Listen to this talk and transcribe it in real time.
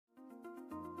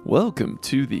Welcome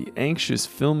to the Anxious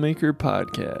Filmmaker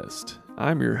Podcast.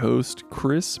 I'm your host,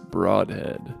 Chris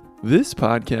Broadhead. This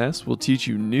podcast will teach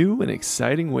you new and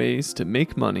exciting ways to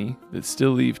make money that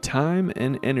still leave time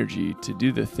and energy to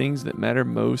do the things that matter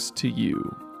most to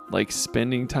you, like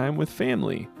spending time with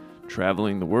family,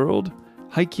 traveling the world,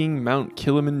 hiking Mount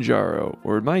Kilimanjaro,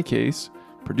 or in my case,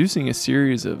 producing a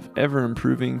series of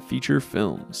ever-improving feature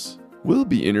films. We'll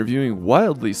be interviewing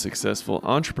wildly successful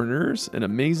entrepreneurs and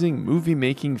amazing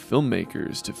movie-making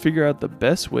filmmakers to figure out the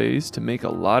best ways to make a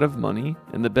lot of money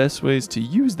and the best ways to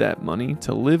use that money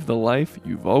to live the life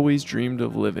you've always dreamed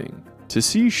of living. To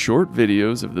see short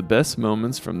videos of the best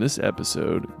moments from this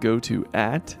episode, go to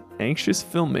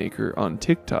 @AnxiousFilmmaker on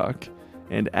TikTok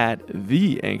and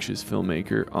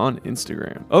 @TheAnxiousFilmmaker on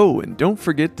Instagram. Oh, and don't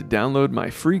forget to download my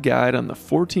free guide on the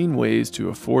 14 ways to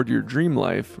afford your dream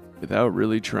life without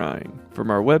really trying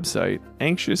from our website,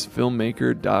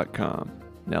 anxiousfilmmaker.com.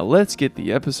 Now let's get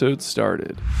the episode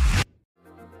started.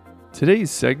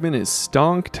 Today's segment is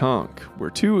Stonk Tonk, where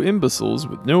two imbeciles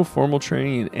with no formal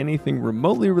training in anything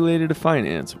remotely related to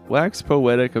finance wax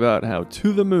poetic about how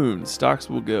to the moon stocks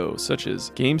will go, such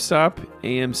as GameStop,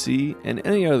 AMC, and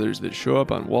any others that show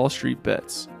up on Wall Street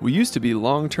bets. We used to be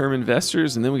long-term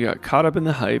investors and then we got caught up in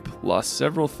the hype, lost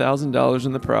several $1,000s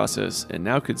in the process, and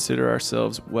now consider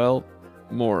ourselves, well,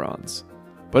 morons.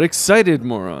 But excited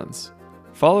morons.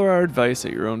 Follow our advice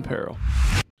at your own peril.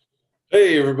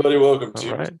 Hey everybody, welcome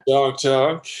to right. Dog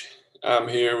Talk. I'm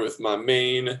here with my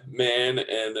main man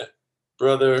and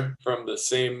brother from the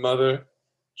same mother,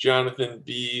 Jonathan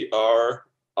B.R.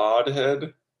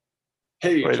 Oddhead.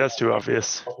 Hey, Wait, that's too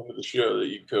obvious. welcome to the show that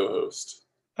you co-host.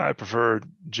 I prefer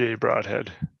Jay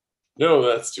Broadhead. No,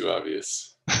 that's too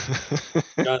obvious.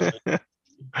 Jonathan.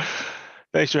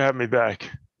 Thanks for having me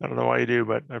back. I don't know why you do,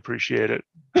 but I appreciate it.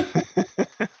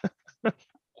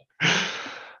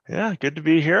 Yeah, good to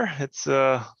be here. It's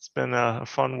been a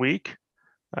fun week.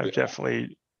 I've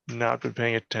definitely not been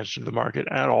paying attention to the market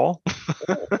at all.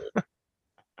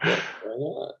 Why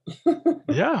not?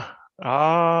 Yeah.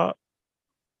 I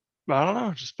don't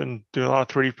know. Just been doing a lot of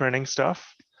 3D printing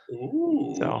stuff.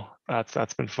 Ooh. So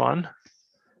that's been fun.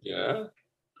 Yeah.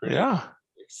 Pretty Yeah.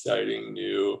 exciting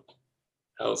new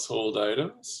household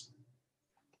items.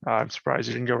 I'm surprised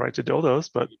you didn't go right to dildos,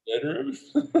 but Bedroom.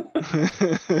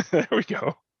 there we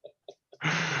go.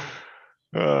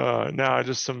 Now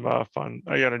just some fun.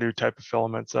 I got a new type of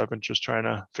filament, so I've been just trying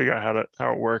to figure out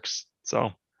how it works. So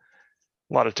a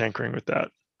lot of tinkering with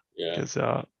that. Yeah. Because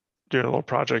doing a little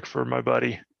project for my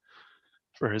buddy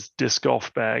for his disc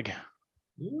golf bag.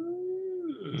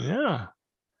 Ooh. Yeah,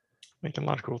 making a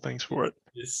lot of cool things for it.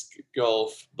 Disc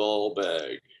golf ball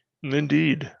bag.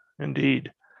 Indeed.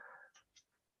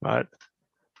 But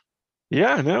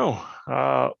yeah, no.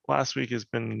 Last week has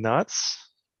been nuts.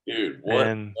 Dude, what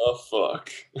And the fuck?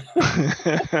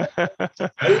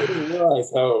 I didn't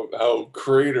realize how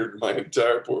cratered my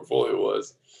entire portfolio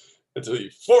was until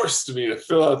you forced me to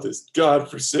fill out this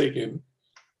godforsaken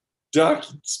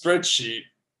spreadsheet,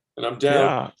 and I'm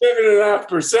down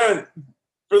 7.5%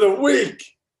 for the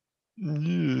week.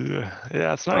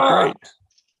 Yeah, it's not great.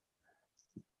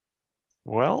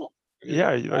 Well, yeah,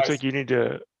 it looks like you need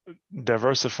to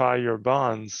diversify your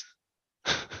bonds.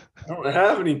 I don't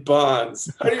have any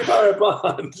bonds. How do you buy a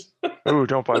bond? Oh,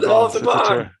 don't buy What the hell bonds. is a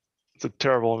bond? It's a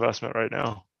terrible investment right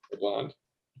now. A bond?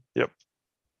 Yep.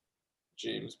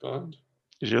 James Bond?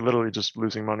 You're literally just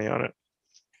losing money on it.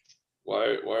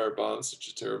 Why are bonds such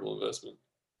a terrible investment?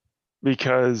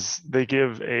 Because they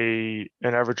give an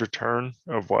average return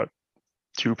of what,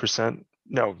 2%?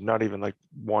 No, not even, like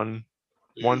 1%.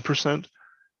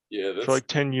 Yeah, for like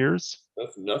 10 years.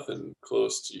 That's nothing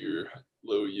close to your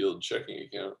low yield checking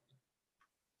account.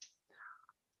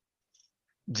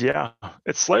 Yeah,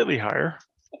 it's slightly higher,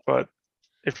 but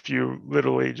if you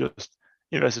literally just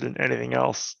invested in anything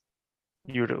else,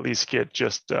 you would at least get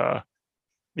just the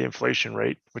inflation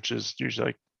rate, which is usually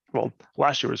like, well,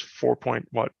 last year was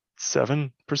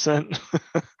 4.7%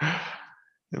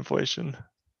 inflation.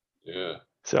 Yeah.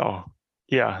 So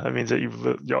yeah, that means that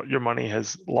your money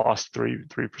has lost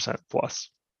 3% plus.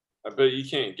 I bet you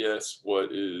can't guess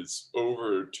what is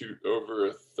over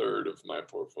a third of my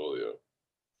portfolio.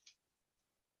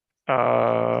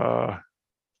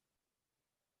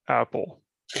 Apple.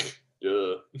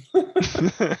 Duh.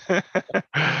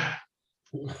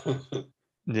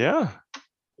 Yeah.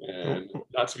 And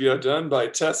not to be outdone by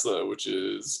Tesla, which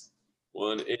is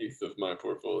 1/8 of my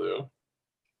portfolio.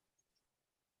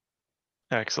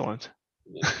 Excellent.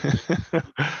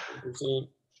 10%.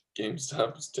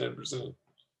 GameStop is 10%.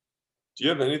 Do you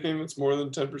have anything that's more than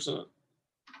 10%?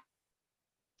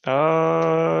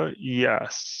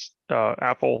 Yes.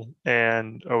 Apple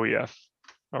and OEF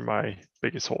are my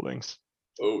biggest holdings.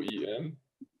 OEM?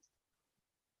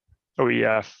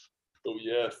 OEF,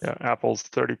 OEF. yeah, Apple's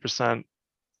 30%.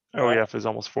 OEF is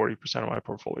almost 40% of my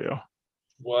portfolio.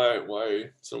 Why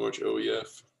so much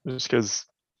OEF? Just because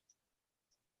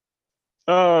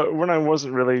when I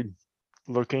wasn't really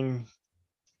looking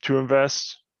to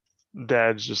invest,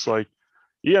 Dad's just like,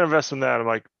 you gotta invest in that. I'm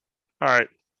like, all right.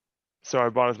 So I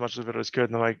bought as much of it as could,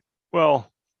 and I'm like,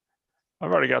 well,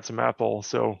 I've already got some Apple,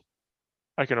 so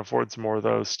I can afford some more of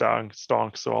those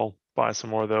stonks, so I'll buy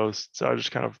some more of those. So I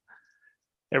just kind of,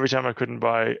 every time I couldn't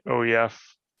buy OEF,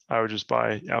 I would just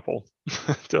buy Apple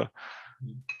to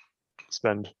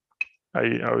spend.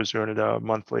 I was doing it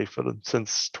monthly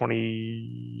since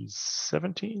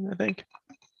 2017, I think.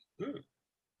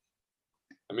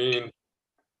 I mean,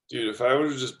 dude, if I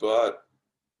would have just bought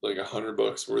like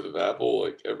 $100 worth of Apple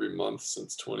like every month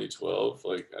since 2012,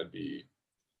 like I'd be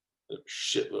a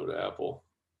shitload of Apple.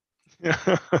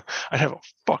 I'd have a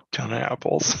fuck ton of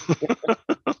apples.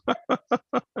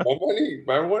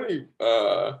 My money,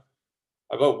 I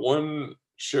bought one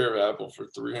share of Apple for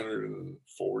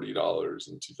 $340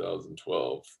 in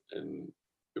 2012, and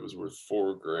it was worth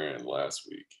 $4,000 last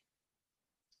week.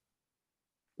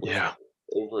 Yeah.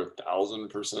 Over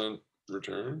 1,000%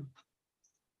 return.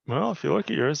 Well, if you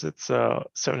look at yours, it's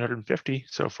 750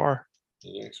 so far.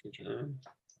 The next return.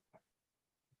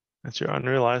 That's your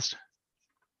unrealized.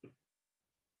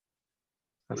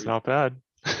 That's not bad.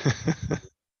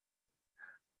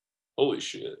 Holy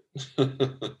shit.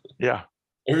 Yeah.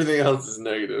 Everything else is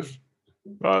negative.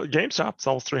 GameStop's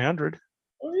almost 300.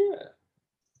 Oh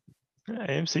yeah.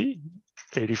 AMC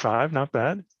 85, not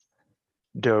bad.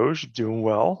 Doge doing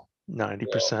well,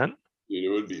 90%. Dude, it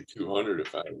would be 200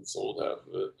 if I hadn't sold half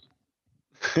of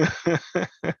it.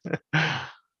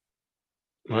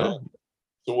 Well,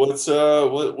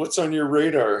 so what's on your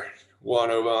radar,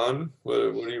 Juanovan? What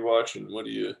are you watching? What are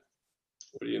you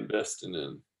investing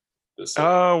in this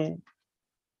summer?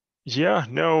 Yeah,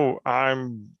 no,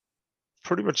 I'm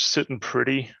pretty much sitting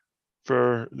pretty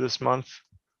for this month.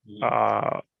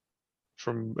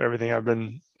 From everything I've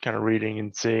been kind of reading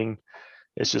and seeing,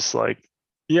 it's just like,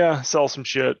 yeah, sell some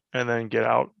shit and then get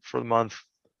out for the month.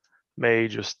 May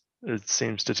just, it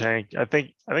seems to tank. I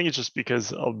think it's just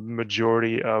because a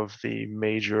majority of the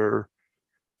major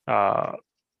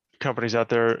companies out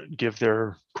there give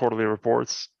their quarterly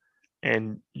reports,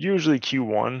 and usually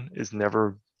Q1 is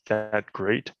never that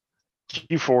great.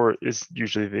 Q4 is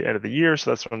usually the end of the year,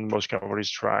 so that's when most companies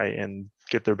try and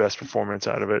get their best performance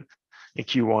out of it. In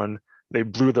Q1, they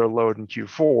blew their load in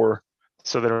Q4,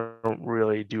 so they don't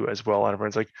really do as well. And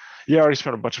everyone's like, yeah, I already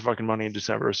spent a bunch of fucking money in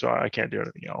December, so I can't do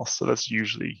anything else. So that's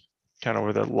usually kind of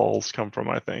where the lulls come from,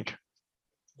 I think.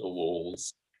 The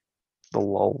lulls. The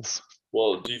lulls.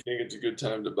 Well, do you think it's a good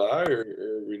time to buy, or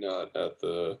are we not at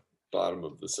the bottom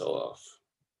of the sell-off?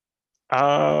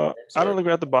 I don't think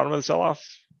we're at the bottom of the sell-off.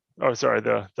 Oh, sorry,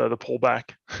 the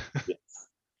pullback. Yes.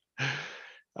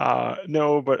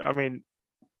 No, but I mean,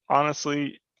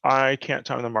 honestly, I can't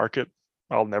time the market.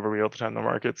 I'll never be able to time the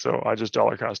market, so I just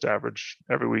dollar cost average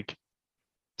every week,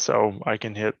 so I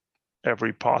can hit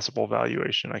every possible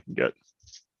valuation I can get.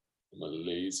 I'm a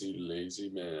lazy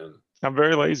man. I'm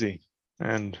very lazy,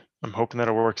 and I'm hoping that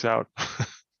it works out.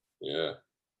 Yeah.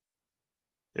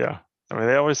 Yeah, I mean,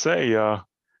 they always say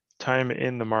time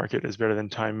in the market is better than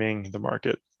timing the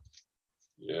market.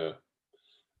 Yeah.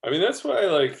 I mean, that's why,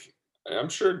 like, I'm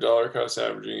sure dollar cost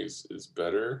averaging is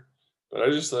better, but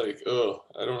I just like,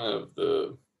 I don't have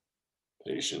the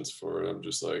patience for it. I'm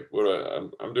just like,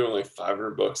 I'm doing like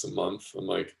 $500 a month. I'm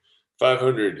like,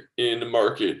 500 in the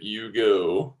market, you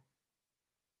go.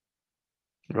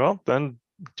 Well, then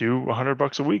do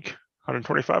 $100 a week,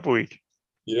 125 a week.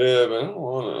 Yeah, but I don't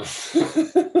want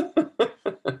to.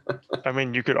 I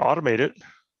mean, you could automate it.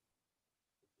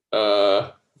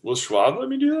 Will Schwab let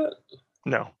me do that?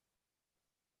 No.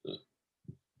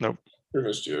 Nope. Pretty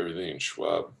much do everything in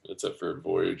Schwab except for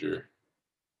Voyager.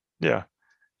 Yeah.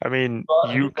 I mean,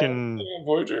 you can.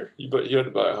 Voyager? You had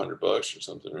to buy $100 or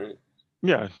something, right?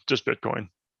 Yeah, just Bitcoin.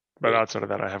 But Yeah. outside of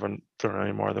that, I haven't thrown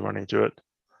any more of the money into it.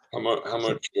 How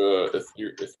much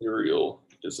ethereal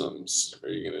isms are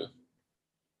you gonna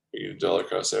dollar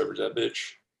cost average that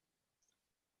bitch?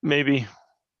 Maybe.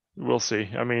 We'll see.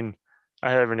 I mean,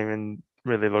 I haven't even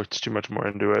really looked too much more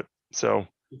into it, so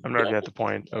I'm not even at the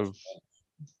point of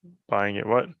buying it.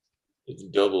 What? It's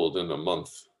doubled in a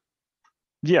month.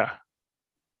 Yeah,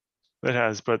 it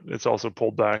has, but it's also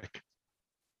pulled back.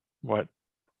 What?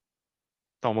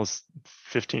 Almost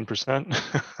 15%.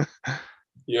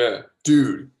 Yeah,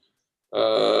 dude.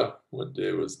 What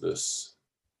day was this?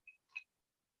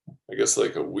 I guess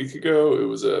like a week ago, it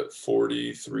was at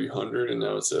 4,300, and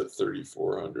now it's at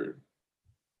 3,400.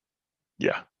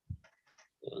 Yeah.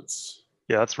 It's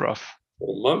Yeah, that's rough. a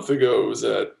month ago, it was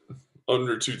at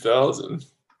under 2,000.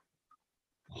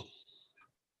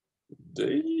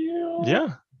 Damn.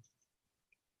 Yeah.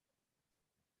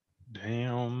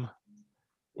 Damn.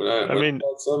 When I mean,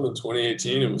 bought some in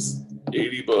 2018, it was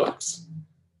 $80.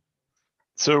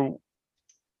 so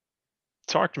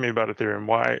talk to me about Ethereum.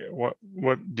 Why? What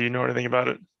do you know anything about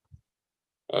it?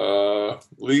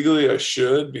 Legally, I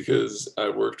should, because I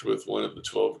worked with one of the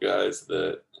 12 guys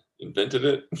that invented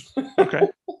it. Okay.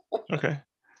 Okay.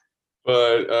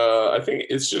 But I think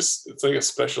it's like a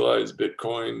specialized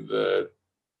Bitcoin that,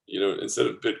 instead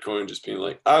of Bitcoin just being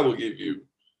like, I will give you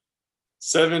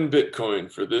 7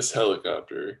 Bitcoin for this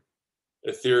helicopter,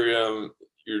 Ethereum,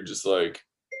 you're just like,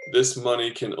 this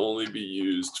money can only be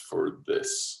used for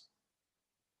this.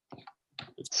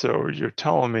 So you're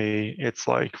telling me it's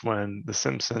like when the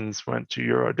Simpsons went to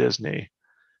Euro Disney,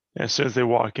 and as soon as they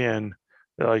walk in,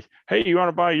 they're like, "Hey, you want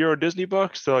to buy Euro Disney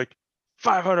bucks?" They're like,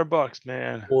 $500,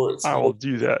 man. I will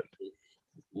do that.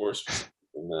 More specific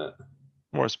than that.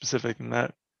 More specific than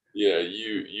that. Yeah,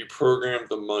 you program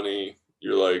the money.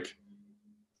 You're like,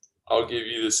 I'll give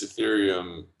you this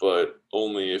Ethereum, but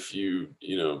only if you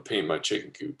paint my chicken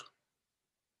coop.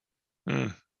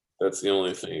 That's the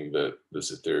only thing that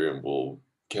this Ethereum will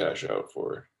cash out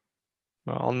for.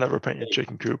 Well, I'll never paint your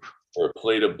chicken coop. Or a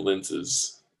plate of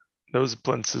blintzes. Those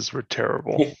blintzes were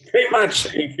terrible. Paint my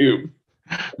chicken coop.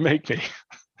 Make me.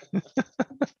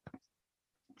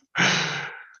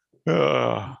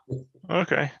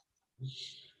 Okay.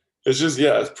 It's just,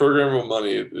 it's programmable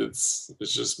money. It's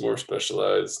just more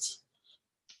specialized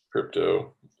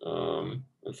crypto. And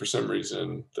for some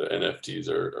reason, the NFTs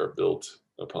are built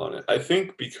upon it. I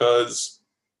think because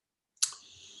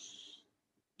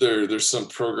there's some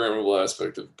programmable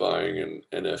aspect of buying an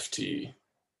NFT,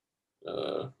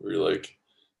 where you're like,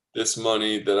 this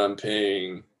money that I'm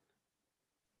paying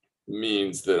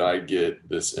means that I get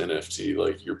this NFT.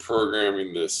 Like, you're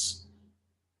programming this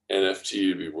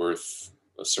NFT to be worth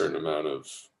a certain amount of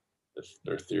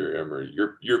Ethereum, or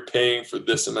you're paying for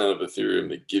this amount of Ethereum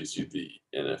that gives you the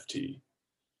NFT.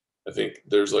 I think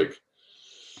there's like,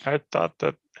 I thought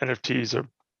that NFTs are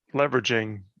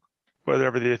leveraging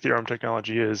whatever the Ethereum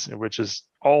technology is, which is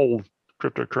all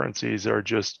cryptocurrencies are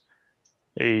just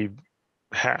a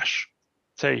hash.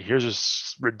 Say, here's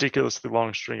this ridiculously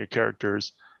long string of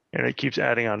characters, and it keeps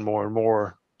adding on more and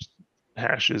more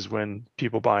hashes when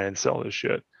people buy and sell this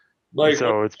shit. Like,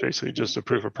 so it's basically just a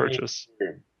proof of purchase.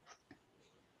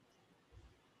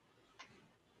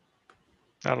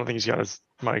 I don't think he's got his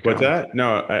mic What's on. that?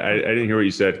 No, I didn't hear what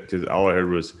you said, because all I heard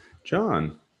was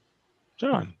John.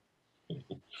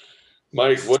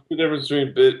 Mike, what's the difference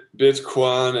between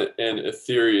Bitcoin and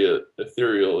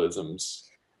etherealisms?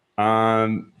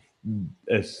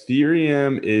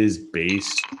 Ethereum is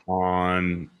based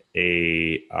on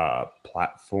a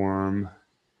platform,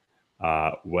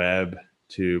 Web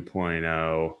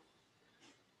 2.0,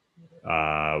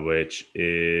 which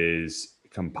is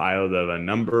compiled of a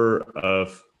number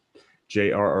of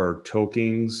JRR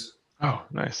tokens. Oh,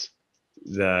 nice.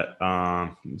 That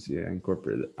let me see, I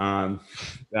incorporated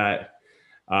that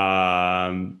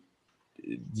are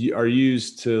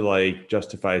used to like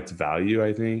justify its value,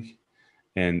 I think,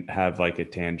 and have like a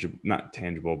not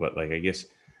tangible, but like, I guess,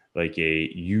 like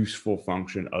a useful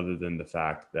function other than the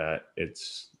fact that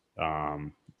it's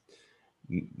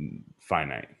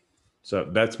finite. So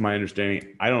that's my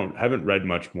understanding. I haven't read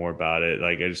much more about it.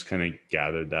 Like, I just kind of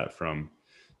gathered that from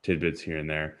tidbits here and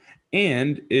there,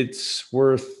 and it's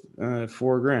worth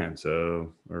 $4,000,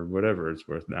 so, or whatever it's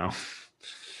worth now.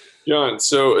 John,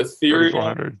 so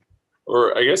Ethereum,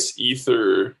 or I guess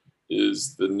Ether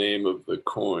is the name of the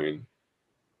coin.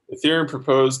 Ethereum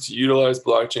proposed to utilize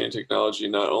blockchain technology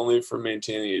not only for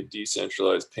maintaining a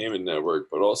decentralized payment network,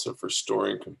 but also for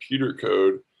storing computer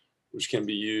code, which can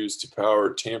be used to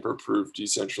power tamper-proof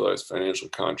decentralized financial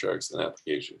contracts and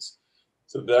applications.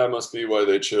 So that must be why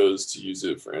they chose to use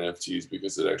it for NFTs,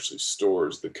 because it actually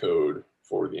stores the code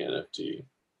for the NFT,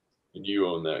 and you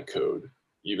own that code.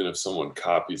 Even if someone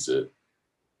copies it,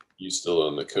 you still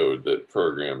own the code that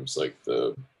programs like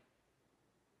the.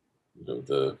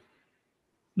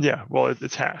 Yeah, well,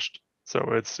 it's hashed, so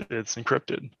it's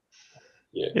encrypted.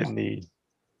 Yeah. In the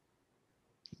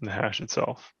hash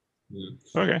itself.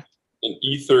 Okay. And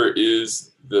Ether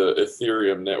is the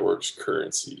Ethereum network's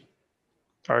currency.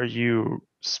 Are you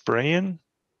spraying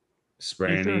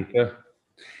Ether?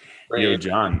 Yo,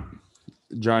 John,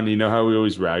 you know how we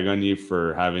always rag on you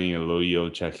for having a low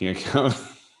yield checking account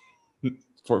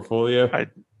portfolio?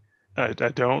 I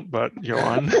don't, but go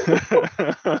on.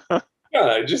 Yeah,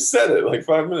 I just said it like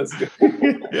 5 minutes ago.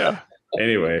 Yeah.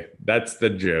 Anyway, that's the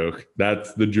joke.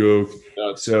 That's the joke.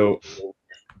 No, it's So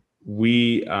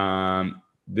we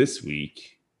this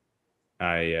week,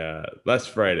 last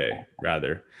Friday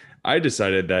rather, I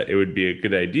decided that it would be a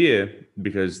good idea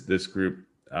because this group,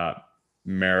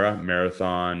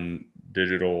 Marathon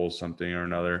Digital something or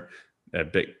another, a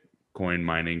Bitcoin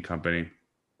mining company,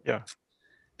 Yeah.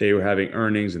 they were having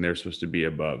earnings and they're supposed to be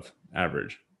above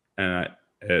average. And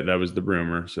that was the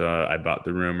rumor. So I bought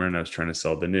the rumor and I was trying to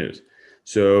sell the news.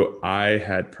 So I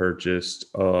had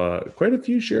purchased quite a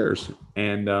few shares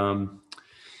and how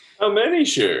many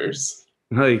shares?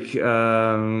 like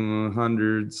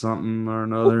 100 something or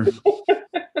another.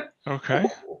 Okay.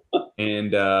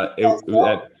 And it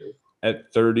was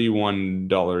at $31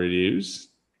 dues.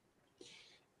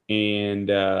 And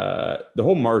the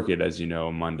whole market, as you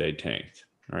know, Monday tanked.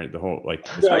 Right, the whole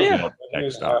especially yeah. all the tech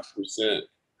stocks. 0.5%.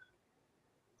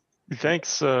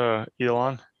 Thanks,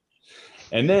 Elon.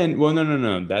 And then, well,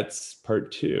 no, that's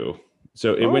part two.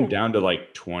 So it went Oh. down to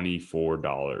like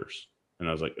 $24, and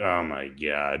I was like, oh my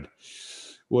god,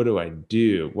 what do I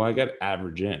do? Well, I got to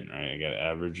average in, right? I got to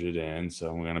average it in,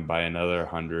 so I'm gonna buy another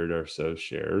 100 or so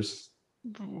shares.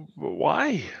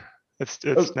 Why? It's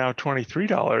now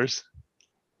 $23.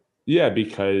 Yeah,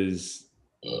 because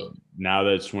now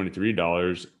that it's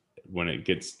 $23, when it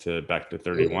gets to back to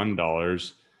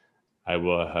 $31, I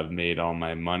will have made all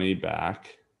my money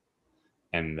back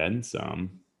and then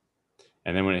some.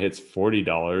 And then when it hits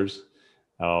 $40,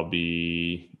 I'll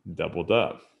be doubled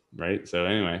up, right? So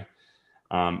anyway,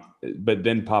 but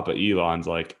then Papa Elon's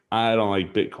like, I don't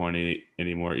like Bitcoin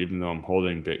anymore, even though I'm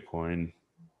holding Bitcoin,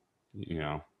 you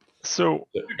know. So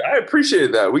I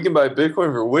appreciate that. We can buy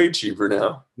Bitcoin for way cheaper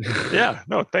now. yeah,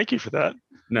 no, thank you for that.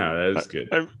 No, that is good.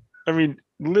 I mean,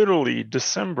 literally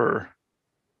December,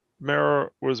 Mara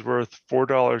was worth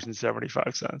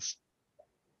 $4.75.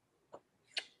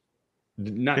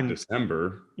 Not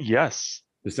December. Yes.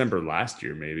 December last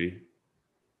year, maybe.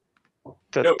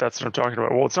 That's what I'm talking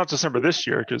about. Well, it's not December this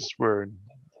year because we're in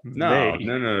May.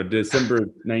 No. December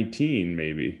 19,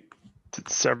 maybe.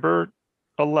 December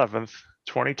 11th,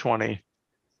 2020.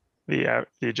 The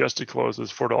adjusted close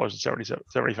was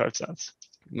 $4.75.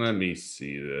 Let me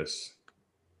see this.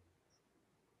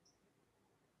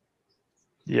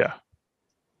 Yeah.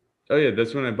 Oh yeah,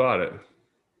 that's when I bought it.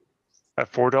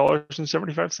 At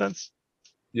 $4.75?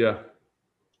 Yeah.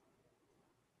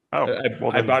 Oh,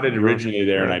 I bought it originally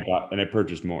there, and I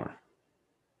purchased more.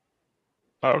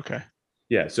 Oh, okay.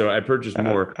 Yeah, so I purchased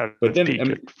more, but then peak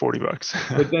at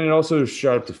 $40. But then it also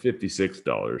shot up to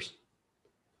 $56,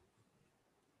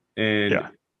 and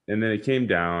then it came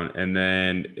down, and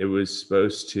then it was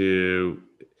supposed to.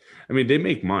 I mean, they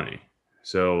make money,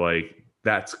 so like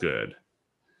that's good.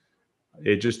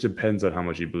 It just depends on how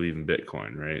much you believe in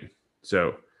Bitcoin, right? So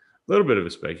a little bit of a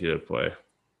speculative play,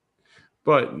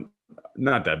 but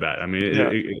not that bad. I mean,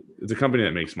 it's a company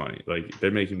that makes money. Like they're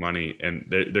making money, and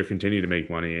they're continuing to make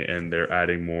money, and they're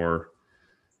adding more,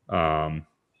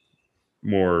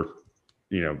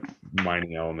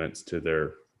 mining elements to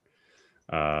their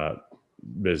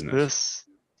business.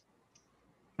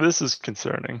 This is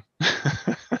concerning.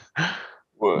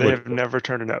 What? They have never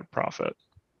turned a net profit.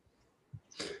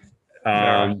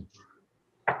 I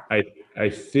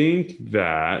think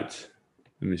that.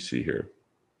 Let me see here.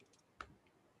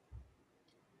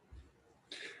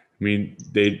 I mean,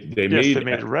 they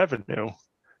made revenue,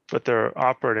 but their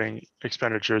operating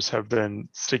expenditures have been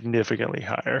significantly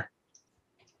higher.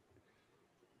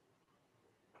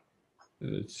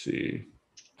 Let's see.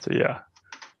 So yeah.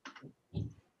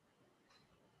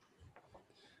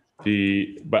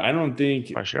 But I don't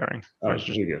think by sharing. Oh, there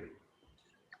you go.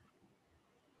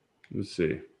 Let's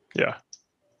see. Yeah.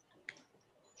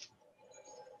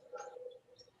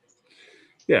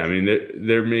 Yeah, I mean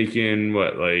they're making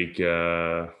what, like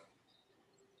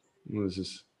what is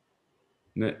this?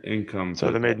 Net income.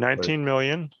 So they made 19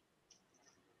 million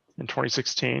in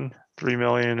 2016, 3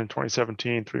 million in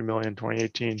 2017, 3 million in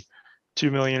 2018,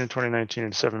 2 million in 2019,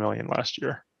 and 7 million last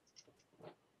year.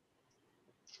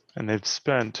 And they've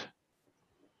spent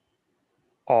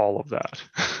all of that.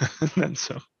 And then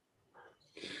some.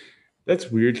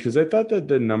 That's weird because I thought that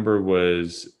the number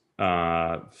was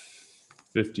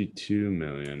 52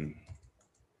 million.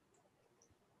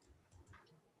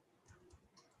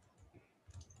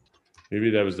 Maybe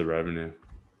that was the revenue.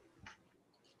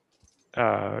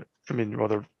 I mean, well,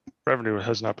 the revenue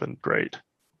has not been great.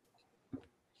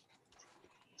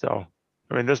 So,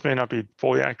 I mean, this may not be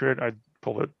fully accurate.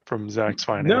 pulled it from Zach's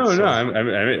finance. No, so-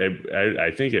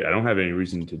 I think I don't have any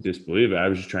reason to disbelieve it. I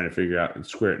was just trying to figure out and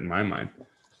square it in my mind.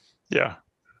 Yeah.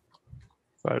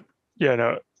 But yeah,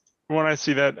 no, when I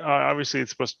see that, obviously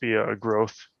it's supposed to be a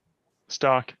growth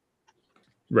stock.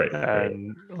 Right.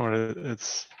 And when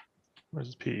it's,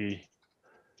 where's PE?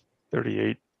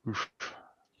 38. Oof,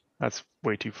 that's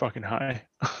way too fucking high.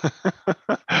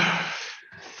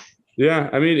 Yeah,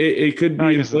 I mean, it could I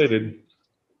be guess inflated.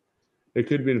 It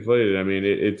could be inflated. I mean,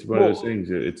 it's one of those things.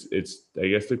 It's. I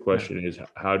guess the question is,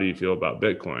 how do you feel about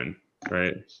Bitcoin,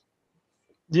 right?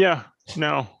 Yeah,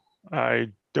 no, I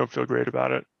don't feel great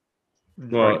about it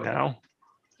right now.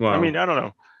 Well, I mean, I don't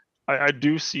know. I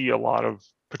do see a lot of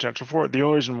potential for it. The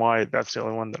only reason why that's the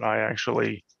only one that I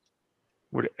actually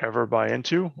would ever buy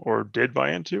into or did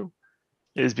buy into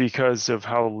is because of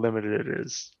how limited it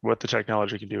is, what the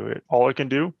technology can do. All it can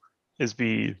do is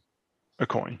be a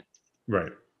coin,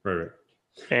 right.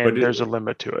 and there's a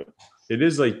limit to it. It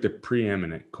is like the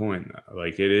preeminent coin, though.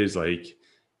 Like it is like,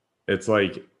 it's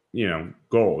like,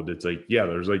 gold. It's like, yeah,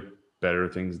 there's like better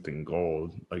things than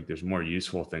gold. Like there's more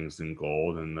useful things than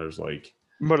gold, and there's like.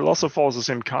 But it also follows the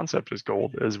same concept as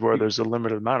gold, is where there's a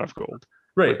limited amount of gold.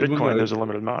 Right. With Bitcoin, there's a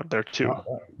limited amount there too.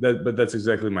 But that's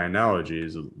exactly my analogy.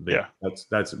 Is Yeah.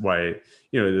 That's why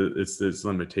it's this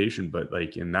limitation. But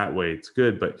like in that way, it's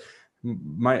good. But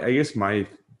I guess my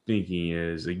thinking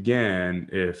is, again,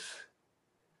 if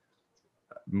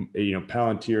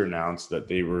Palantir announced that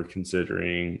they were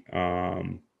considering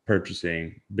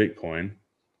purchasing Bitcoin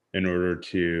in order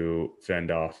to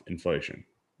fend off inflation,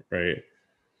 right?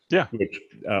 Yeah. Which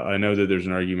I know that there's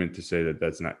an argument to say that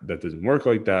that doesn't work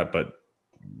like that, but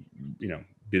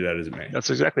be that as it may.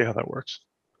 That's exactly how that works.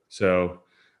 So,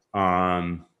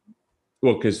 well,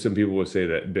 because some people will say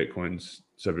that Bitcoin's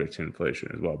subject to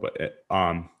inflation as well, but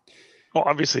well,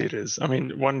 obviously it is. I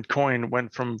mean, one coin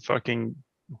went from fucking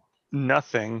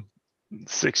nothing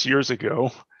 6 years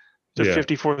ago to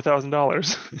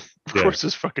 $54,000. Of course,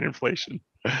 there's fucking inflation.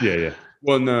 Yeah.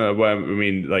 Well, no, well, I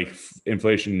mean, like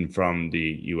inflation from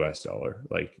the U.S. dollar,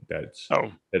 like that's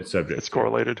subject. It's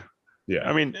correlated. Yeah,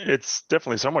 I mean, it's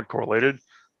definitely somewhat correlated.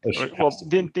 Well,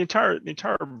 the entire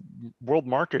world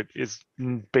market is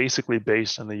basically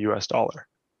based on the U.S. dollar.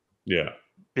 Yeah.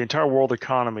 The entire world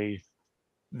economy,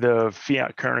 the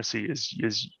fiat currency is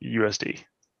USD.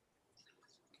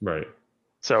 Right.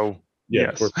 So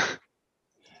yeah, yes.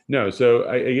 No, so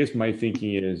I guess my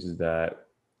thinking is that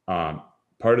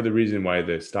part of the reason why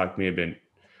the stock may have been,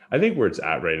 I think where it's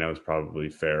at right now is probably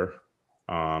fair.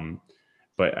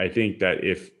 But I think that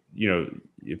if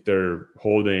they're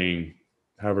holding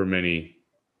however many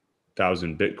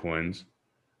thousand Bitcoins,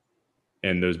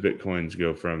 and those Bitcoins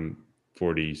go from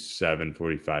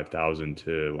 45,000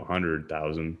 to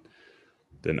 100,000,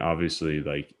 then obviously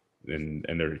and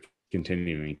they're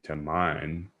continuing to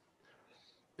mine,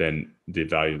 then the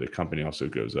value of the company also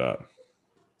goes up.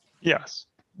 Yes.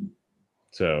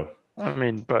 So, I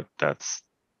mean, but that's,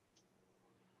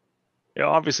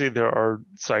 obviously there are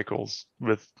cycles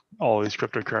with all these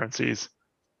cryptocurrencies.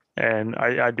 And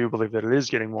I do believe that it is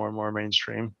getting more and more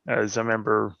mainstream. As I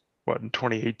remember, in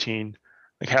 2018,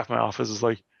 like half my office is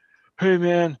like, hey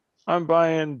man, I'm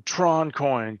buying Tron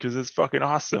coin because it's fucking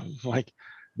awesome. Like,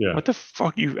 what the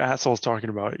fuck you assholes talking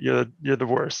about? You're the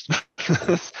worst.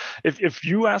 if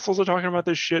you assholes are talking about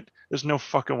this shit, there's no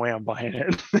fucking way I'm buying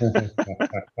it.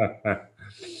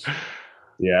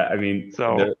 Yeah, I mean,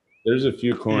 so there's a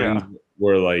few coins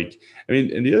where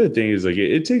and the other thing is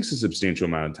it takes a substantial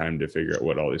amount of time to figure out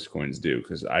what all these coins do,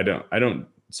 because I don't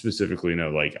specifically know.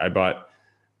 Like I bought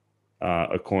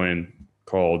a coin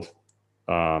called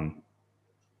well,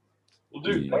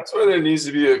 dude, that's why there needs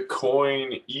to be a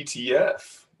coin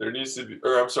ETF. There needs to be,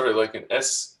 or I'm sorry, like an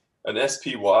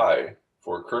SPY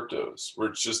for cryptos, where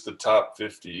it's just the top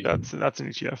 50. That's an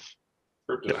ETF.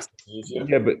 Cryptos.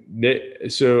 Yeah,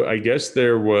 but so I guess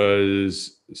there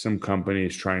was some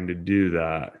companies trying to do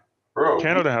that. Bro,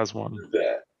 Canada has one.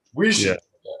 We should do that.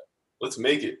 Let's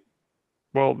make it.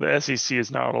 Well, the SEC is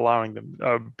not allowing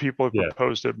them. People have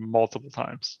proposed it multiple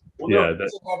times. Well, no, it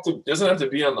doesn't have to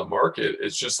be on the market.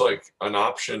 It's just like an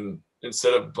option.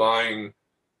 Instead of buying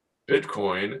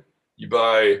Bitcoin, you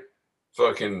buy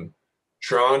fucking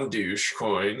Tron douche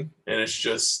coin, and it's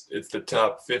the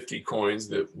top 50 coins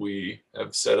that we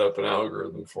have set up an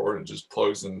algorithm for, and it just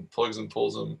plugs and pulls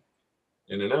them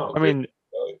in and out. I mean,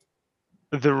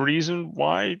 the reason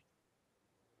why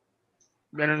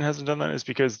Bannon hasn't done that is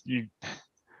because the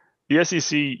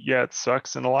SEC, it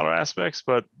sucks in a lot of aspects,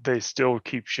 but they still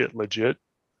keep shit legit.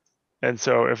 And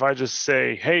so if I just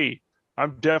say, hey,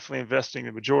 I'm definitely investing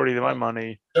the majority of my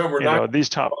money. No, we're You not know, these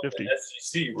top on 50. the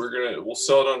SEC. We'll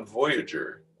sell it on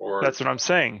Voyager or That's what I'm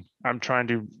saying. I'm trying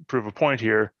to prove a point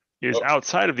here. Is Oh.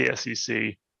 outside of the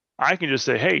SEC, I can just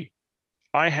say, hey,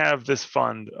 I have this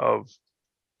fund of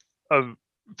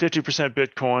 50%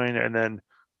 Bitcoin and then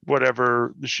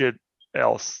whatever the shit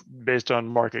else based on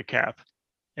market cap.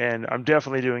 And I'm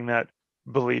definitely doing that.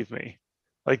 Believe me,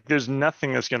 like there's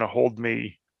nothing that's going to hold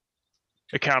me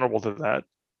accountable to that.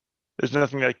 There's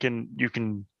nothing that you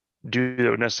can do that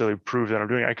would necessarily prove that I'm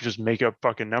doing it. I could just make up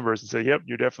fucking numbers and say, yep,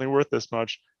 you're definitely worth this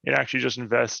much, and actually just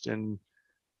invest in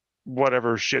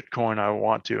whatever shit coin I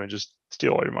want to and just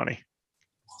steal all your money.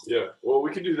 yeah. Well,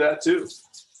 we can do that too.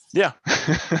 Yeah.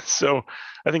 So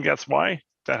I think that's why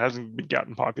that hasn't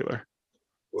gotten popular.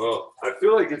 Well, I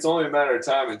feel like it's only a matter of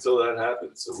time until that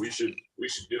happens. So we should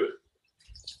do it.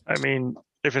 I mean,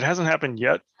 if it hasn't happened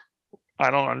yet,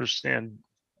 I don't understand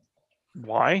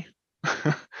why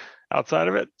outside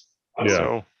of it. Yeah.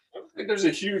 So I don't think there's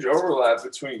a huge overlap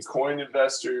between coin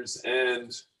investors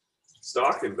and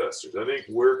stock investors. I think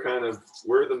we're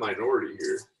the minority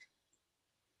here.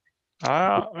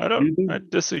 I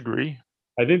disagree.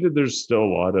 I think that there's still a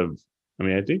lot of,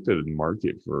 I think that the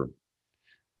market for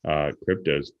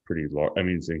crypto is pretty large. I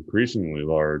mean, it's increasingly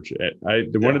large.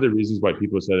 One of the reasons why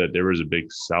people said that there was a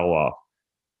big sell-off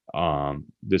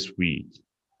this week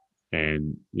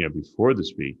and, before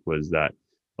this week was that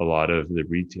a lot of the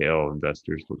retail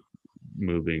investors were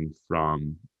moving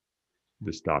from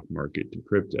the stock market to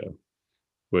crypto,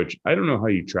 which I don't know how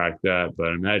you track that, but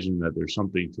I imagine that there's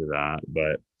something to that.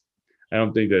 But I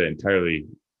don't think that it entirely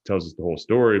tells us the whole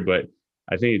story, but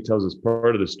I think it tells us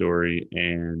part of the story.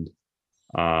 And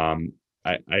I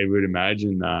would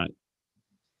imagine that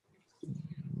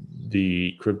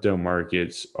the crypto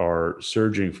markets are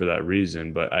surging for that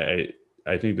reason. But I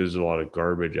think there's a lot of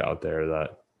garbage out there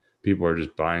that people are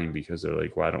just buying because they're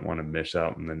like, well, I don't want to miss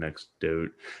out on the next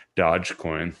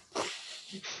Dogecoin.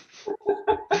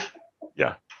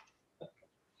 Yeah.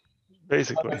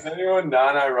 Basically. Has anyone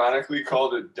non-ironically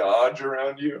called it Dodge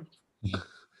around you?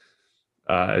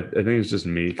 I think it's just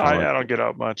me. I don't get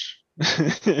out much.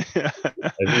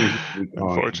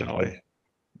 Unfortunately.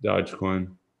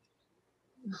 Dogecoin.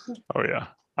 Oh yeah,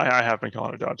 I have been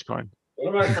calling it Dogecoin.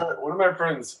 One of my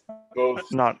friends both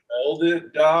Not called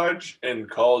it Dodge and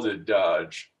called it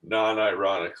Dodge,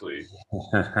 non-ironically.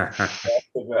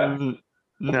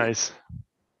 Nice.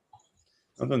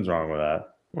 Nothing's wrong with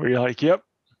that. Where you're like, yep.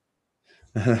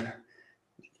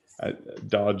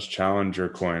 Dodge Challenger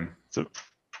coin. So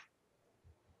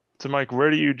Mike, where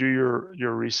do you do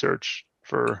your research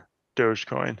for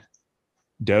Dogecoin?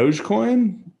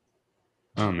 Dogecoin?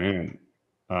 Oh man,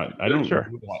 I don't do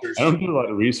a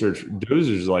lot of research. Doge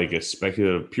is like a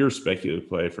pure speculative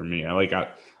play for me.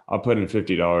 I'll put in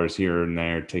 $50 here and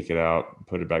there, take it out,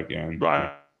 put it back in.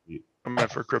 I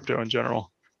meant for crypto in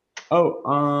general.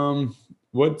 Oh,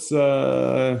 what's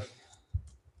a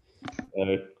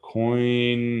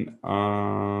coin?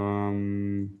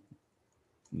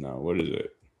 No, what is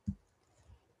it?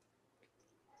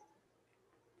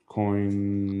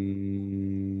 Coin?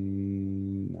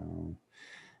 No,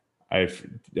 I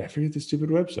forget the stupid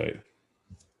website.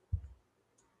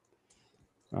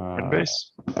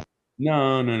 Coinbase?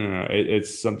 No.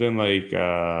 It's something like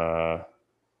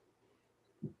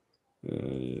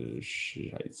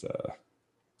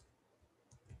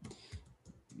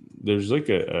there's like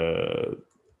a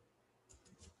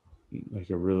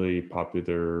really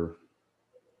popular.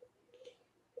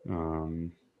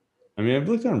 I've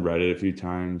looked on Reddit a few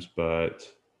times, but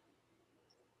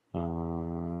what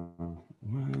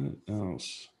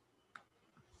else?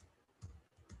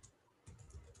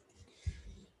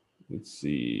 Let's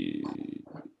see.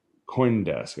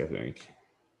 CoinDesk, I think.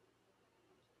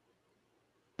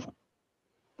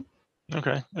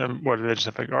 Okay. What do they just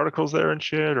have like articles there and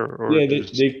shit, or yeah,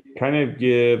 they kind of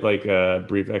give like a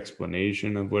brief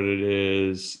explanation of what it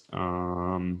is,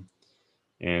 and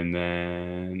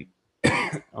then is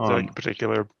there like a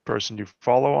particular person you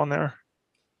follow on there?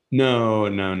 No,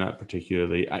 not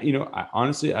particularly. I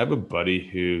honestly, I have a buddy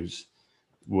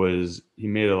he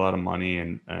made a lot of money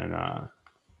in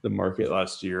the market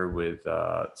last year with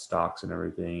stocks and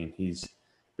everything. And he's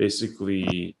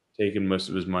basically taken most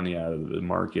of his money out of the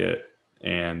market,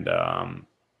 and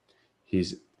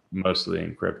he's mostly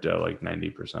in crypto, like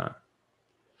 90%.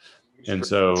 And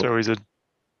so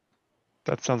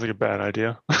that sounds like a bad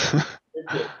idea.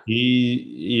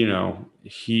 he's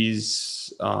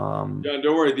John, don't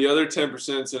worry, the other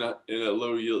 10% is in a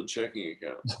low yield checking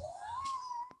account.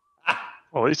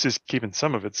 Well, at least he's keeping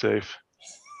some of it safe,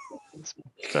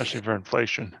 especially for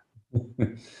inflation.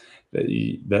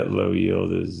 that low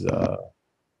yield is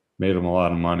made him a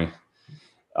lot of money.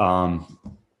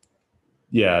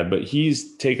 Yeah, but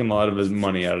he's taken a lot of his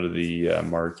money out of the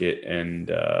market and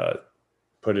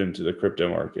put it into the crypto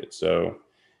market. So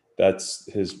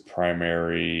that's his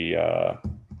primary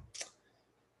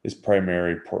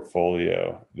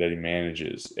portfolio that he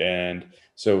manages. And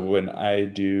so when I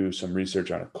do some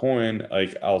research on a coin,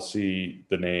 like I'll see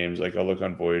the names, like I'll look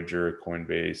on Voyager,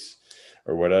 Coinbase,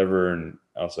 or whatever, and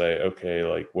I'll say, okay,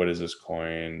 like what is this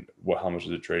coin? How much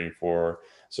is it trading for?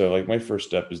 So like my first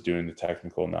step is doing the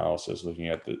technical analysis, looking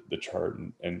at the chart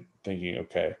and thinking,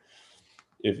 okay,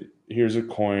 if here's a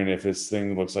coin, if this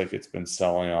thing looks like it's been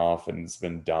selling off and it's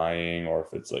been dying, or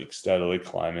if it's like steadily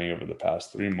climbing over the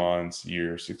past 3 months,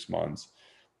 year, 6 months,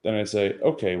 then I say,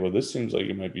 okay, well, this seems like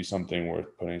it might be something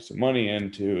worth putting some money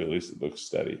into. At least it looks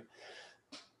steady.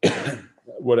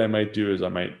 What I might do is I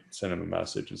might send him a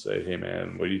message and say, hey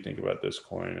man, what do you think about this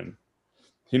coin? And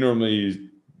he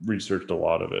normally researched a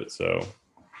lot of it. So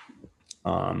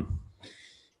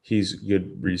he's a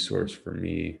good resource for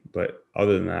me. But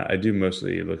other than that, I do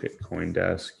mostly look at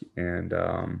CoinDesk, and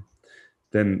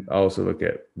then I also look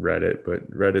at Reddit. But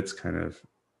Reddit's kind of,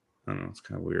 I don't know, it's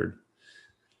kind of weird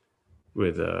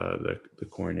with the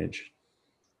coinage.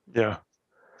 Yeah.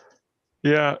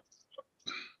 I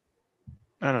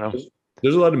don't know.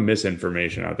 There's a lot of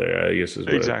misinformation out there, I guess is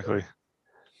what Exactly.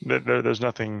 There's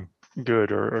nothing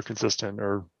good or consistent,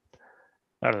 or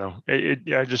I don't know.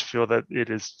 I just feel that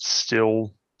it is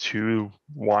still too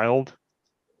wild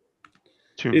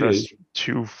to invest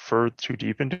too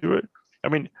deep into it. I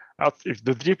mean, if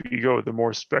the deeper you go, the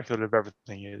more speculative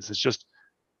everything is. It's just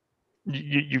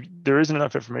there isn't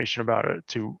enough information about it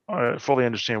to fully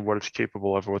understand what it's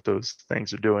capable of, what those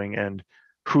things are doing, and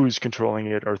who's controlling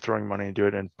it or throwing money into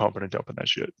it and pumping and dumping that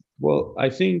shit. Well,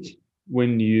 I think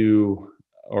when you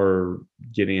are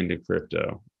getting into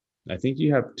crypto, I think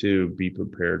you have to be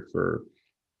prepared for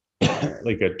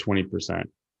like a 20%,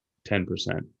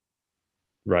 10%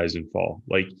 rise and fall.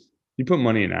 Like you put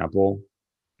money in Apple,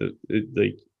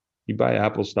 like you buy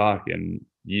Apple stock and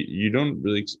you don't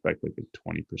really expect like a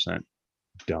 20%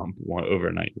 dump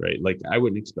overnight, right? Like I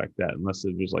wouldn't expect that unless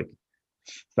it was like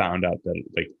found out that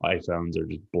like iPhones are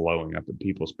just blowing up in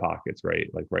people's pockets, right?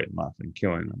 Like right and left and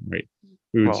killing them, right?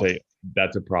 We would say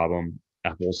that's a problem.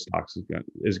 Apple stocks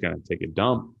is gonna take a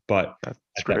dump, but that's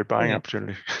a great buying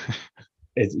opportunity.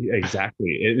 It's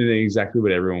exactly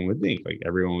what everyone would think. Like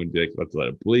everyone would be like, let's let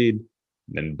it bleed,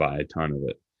 and then buy a ton of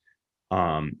it.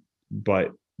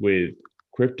 But with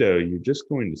crypto, you're just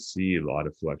going to see a lot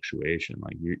of fluctuation.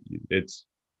 Like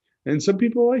and some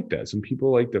people like that. Some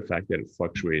people like the fact that it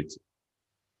fluctuates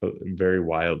very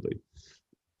wildly.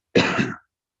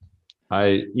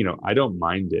 I don't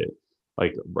mind it.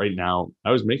 Like right now,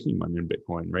 I was making money on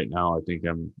Bitcoin. Right now, I think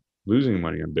I'm losing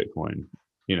money on Bitcoin.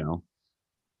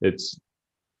 It's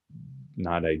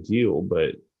not ideal,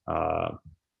 but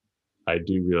I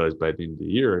do realize by the end of the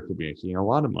year, I could be making a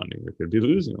lot of money. I could be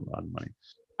losing a lot of money.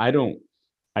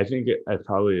 I think I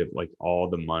probably have like all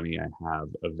the money I have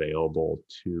available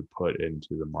to put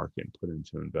into the market and put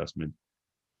into investment.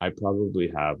 I probably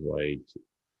have like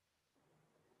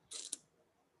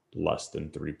less than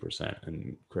 3%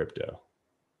 in crypto.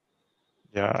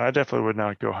 Yeah, I definitely would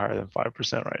not go higher than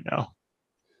 5% right now.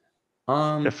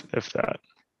 If that.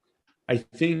 I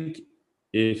think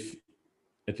if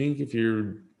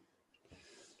you're,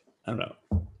 I don't know,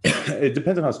 it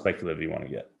depends on how speculative you want to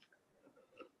get.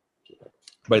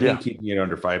 But I think keeping it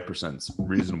under 5% is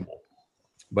reasonable.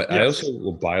 But yes. I also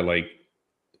will buy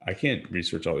I can't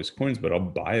research all these coins, but I'll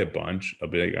buy a bunch. I'll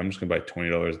be like, I'm just gonna buy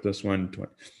 $20 this one,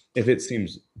 20, if it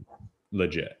seems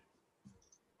legit.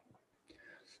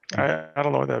 I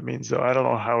don't know what that means though. I don't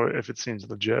know if it seems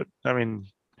legit. I mean,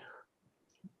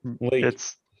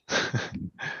 it's.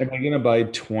 Am I gonna buy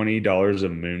 $20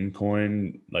 of Moon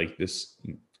Coin, like this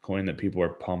coin that people are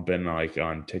pumping like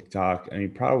on TikTok? I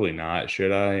mean, probably not.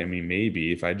 Should I? I mean,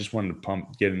 maybe if I just wanted to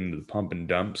get into the pump and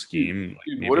dump scheme.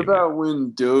 Dude, what about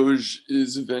when Doge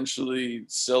is eventually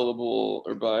sellable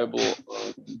or buyable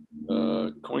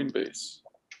on Coinbase?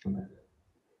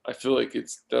 I feel like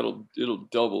it'll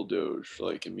double Doge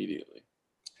like immediately.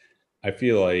 I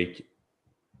feel like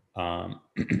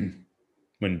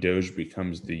when Doge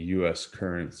becomes the U.S.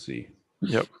 currency.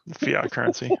 Yep, fiat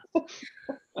currency.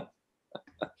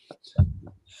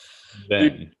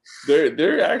 Then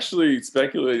they're actually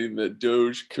speculating that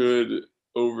Doge could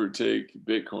overtake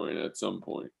Bitcoin at some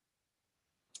point.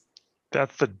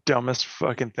 That's the dumbest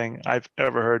fucking thing I've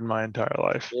ever heard in my entire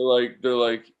life. They're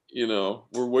like,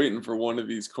 we're waiting for one of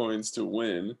these coins to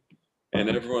win, and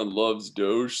everyone loves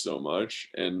Doge so much,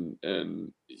 and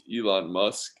Elon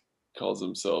Musk calls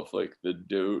himself like the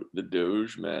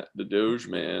Doge man, the Doge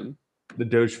man, The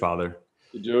Doge father.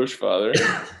 the Doge father,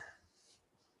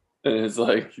 and it's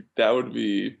like that would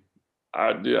be,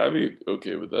 I'd be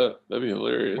okay with that. That'd be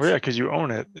hilarious. Well, yeah, because you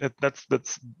own it. That's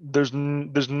there's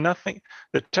nothing.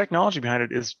 The technology behind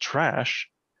it is trash.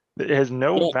 It has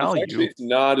no Well, value. it's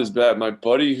not as bad. My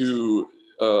buddy who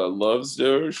loves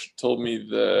Doge told me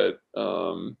that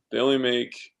they only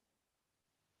make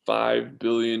 5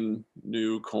 billion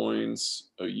new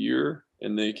coins a year,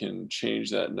 and they can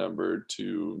change that number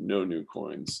to no new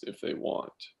coins if they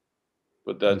want.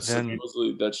 But that's Then-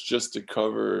 supposedly that's just to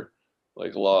cover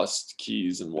like lost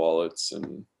keys and wallets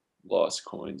and lost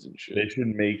coins and shit. They should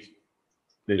make.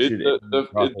 They It, should.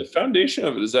 the foundation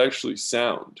of it is actually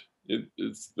sound.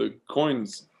 It's the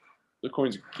coins. The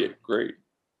coins get great.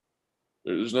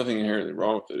 There's nothing inherently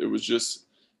wrong with it. It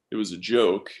was a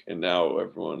joke, and now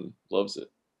everyone loves it.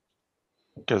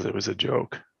 Because it was a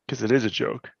joke. Because it is a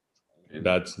joke. And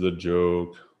That's the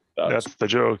joke. That's the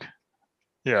joke.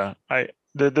 Yeah,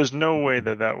 there's no way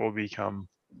that will become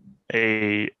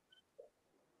a,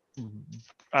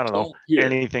 I don't know, Oh, here,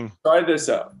 anything. try this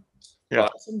out. Yeah. Buy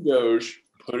some Doge,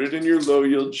 put it in your low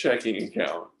yield checking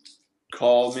account.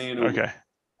 Call me in a week. Okay.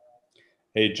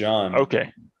 Hey, John.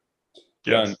 Okay.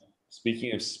 John, Yes.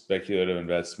 speaking of speculative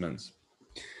investments,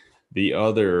 the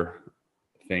other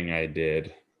thing I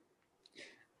did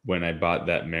when I bought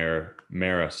that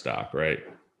Mara stock, right?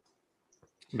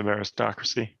 The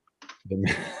meritocracy.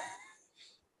 The,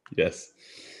 yes,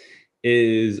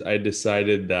 is I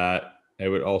decided that I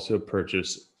would also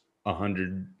purchase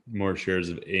 100 more shares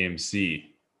of AMC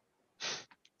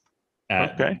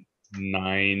at Okay.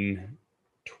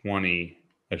 $9.20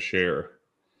 a share,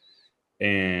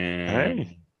 and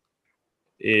Hey.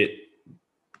 it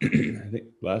I think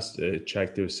last I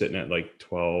checked it was sitting at like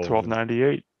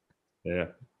 12.98. Yeah.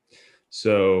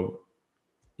 So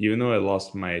even though I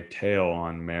lost my tail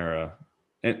on Mara,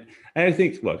 and I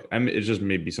think, look, it's just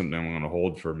maybe something I'm going to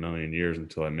hold for a million years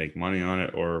until I make money on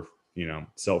it, or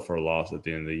sell for a loss at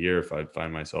the end of the year if I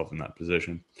find myself in that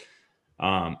position.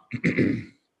 I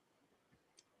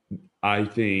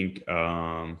think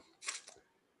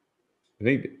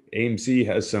AMC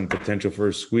has some potential for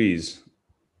a squeeze.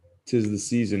 'Tis the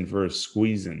season for a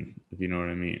squeezing, if you know what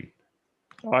I mean.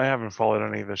 I haven't followed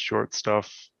any of the short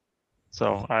stuff,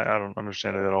 so I don't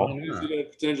understand it at all. Why does it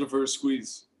have potential for a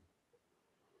squeeze?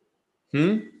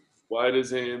 Hmm? Why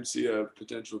does AMC have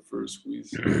potential for a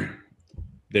squeeze?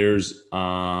 There's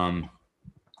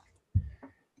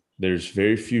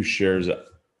very few shares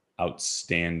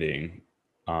outstanding.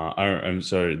 I'm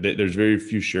sorry. There's very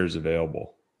few shares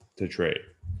available to trade.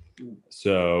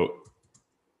 So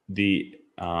the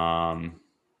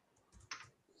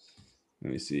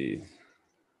let me see.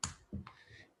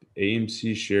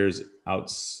 AMC shares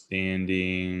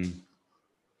outstanding.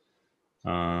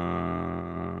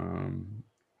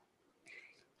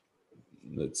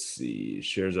 Let's see.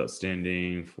 Shares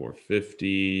outstanding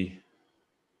 450.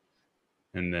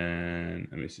 And then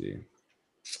let me see.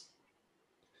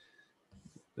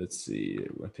 Let's see.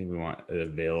 I think we want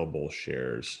available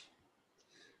shares.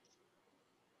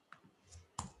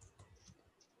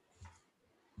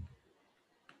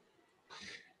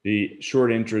 The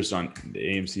short interest on the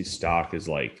AMC stock is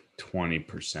like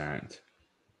 20%.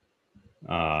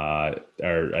 Or I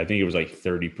think it was like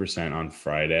 30% on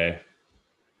Friday.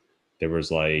 There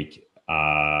was like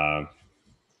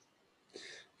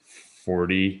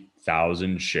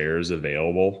 40,000 shares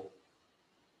available.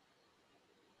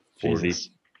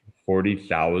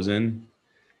 40,000.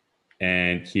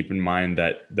 And keep in mind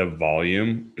that the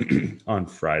volume on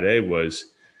Friday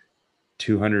was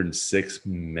 206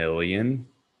 million.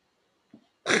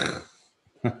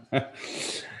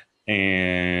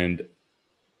 And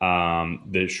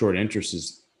the short interest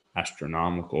is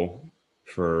astronomical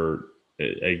for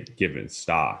a given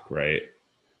stock, right?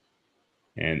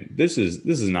 And this is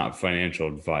not financial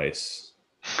advice.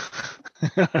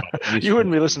 You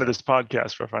wouldn't be listening to this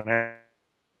podcast for financial.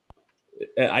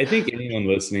 I think anyone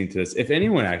listening to this, if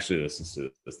anyone actually listens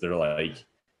to this, they're like,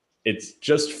 it's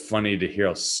just funny to hear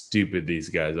how stupid these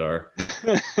guys are.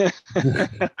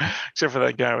 Except for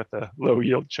that guy with the low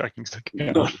yield checking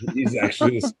account. He's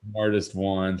actually the smartest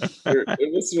one. They're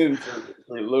listening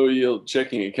for low yield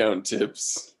checking account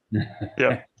tips.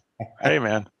 Yeah. Hey,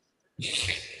 man.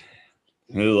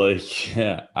 They're like,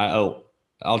 yeah, I'll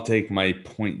take my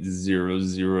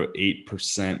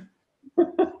 0.008% to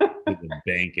the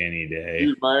bank any day.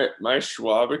 Dude, my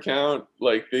Schwab account,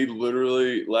 like they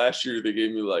literally last year they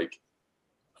gave me like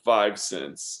 5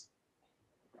 cents.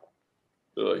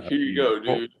 They're like, here you go,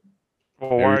 dude.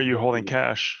 Well, why are you holding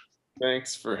cash?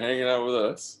 Thanks for hanging out with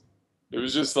us. It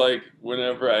was just like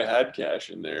whenever I had cash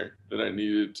in there that I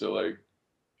needed to like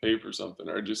pay for something,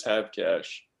 or just have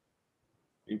cash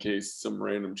in case some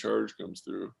random charge comes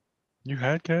through. You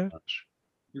had cash?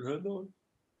 You had one?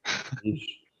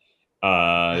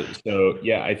 So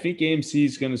yeah, I think AMC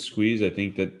is going to squeeze. I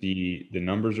think that the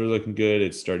numbers are looking good.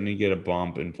 It's starting to get a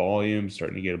bump in volume,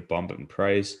 starting to get a bump in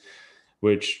price,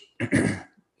 which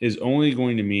is only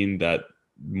going to mean that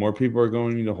more people are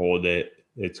going to hold it.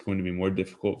 It's going to be more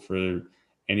difficult for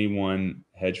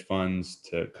hedge funds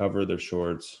to cover their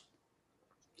shorts.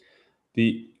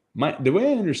 The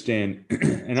way I understand,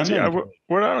 and I'm Yeah, not,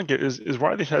 what I don't get is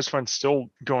why are these hedge funds still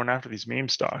going after these meme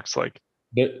stocks? Like,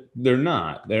 they're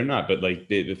not, but like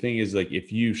the thing is, like,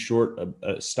 if you short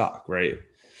a stock, right?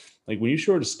 Like when you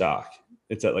short a stock,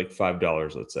 it's at like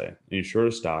 $5, let's say, and you short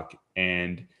a stock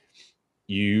and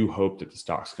you hope that the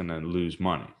stock's going to lose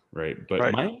money, right? But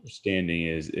Right. my understanding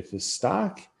is if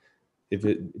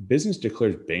business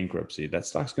declares bankruptcy, that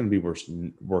stock's going to be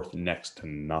worth next to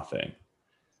nothing,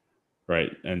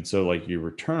 right? And so like your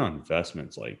return on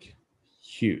investment's like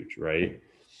huge, right?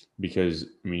 Because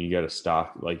I mean, you got a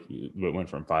stock like it went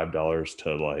from $5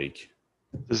 to like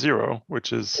zero,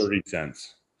 which is 30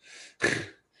 cents.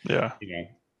 Yeah.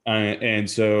 And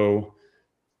so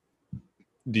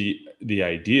the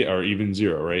idea, or even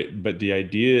zero, right? But the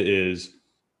idea is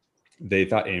they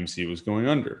thought AMC was going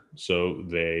under, so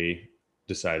they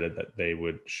decided that they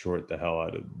would short the hell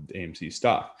out of the AMC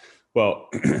stock. Well,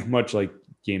 much like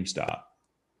GameStop,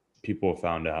 people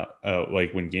found out,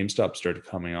 like when GameStop started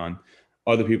coming on,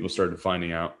 other people started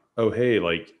finding out, oh, hey,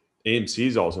 like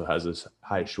AMC's also has this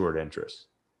high short interest.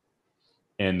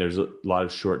 And there's a lot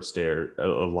of short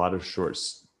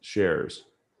shares.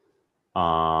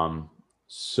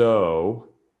 So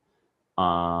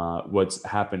what's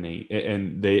happening,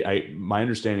 and my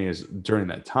understanding is during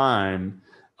that time,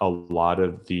 a lot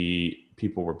of the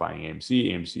people were buying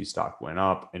AMC stock went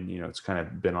up, and it's kind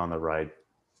of been on the ride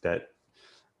that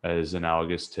is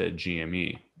analogous to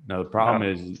GME. Now the problem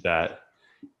is that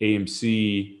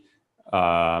AMC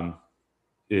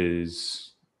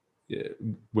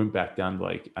went back down to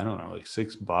like, I don't know, like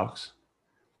 $6.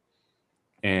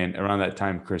 And around that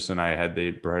time, Chris and I had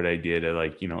the bright idea to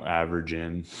like, not average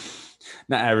in,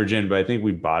 but I think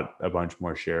we bought a bunch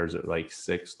more shares at like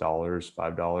 $6,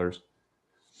 $5.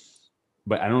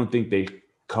 But I don't think they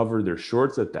covered their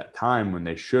shorts at that time when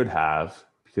they should have,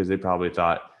 because they probably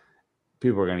thought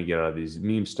people are going to get out of these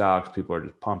meme stocks. People are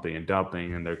just pumping and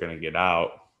dumping and they're going to get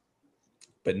out.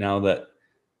 But now that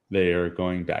they are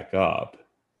going back up,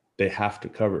 they have to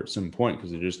cover at some point because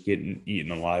they're just getting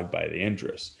eaten alive by the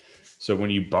interest. So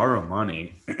when you borrow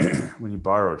money, when you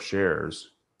borrow shares,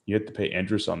 you have to pay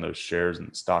interest on those shares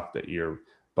and stock that you're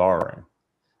borrowing.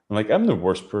 And like, I'm the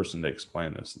worst person to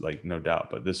explain this, like, no doubt,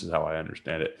 but this is how I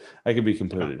understand it. I could be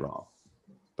completely wrong.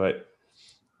 But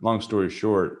long story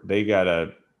short, they got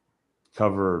to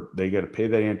pay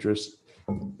that interest.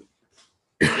 Do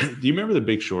you remember The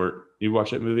Big Short? You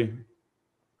watch that movie?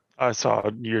 I saw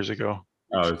it years ago.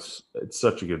 Oh, it's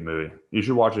such a good movie. You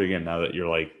should watch it again now that you're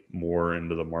like more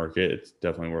into the market. It's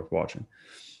definitely worth watching.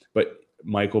 But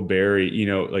Michael Berry,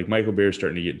 Michael Berry's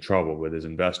starting to get in trouble with his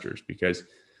investors because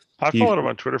I followed him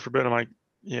on Twitter for a bit. I'm like,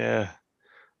 yeah,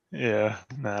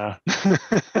 nah.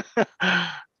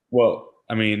 Well,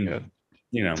 I mean,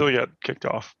 until he got kicked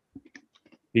off.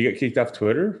 He got kicked off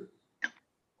Twitter?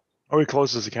 Oh, he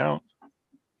closed his account.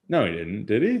 No, he didn't.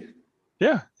 Did he?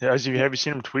 Yeah. Have you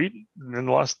seen him tweet in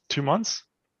the last 2 months?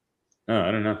 Oh, I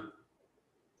don't know.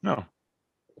 No.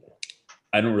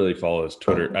 I don't really follow his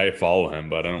Twitter. I follow him,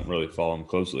 but I don't really follow him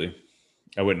closely.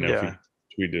 I wouldn't know if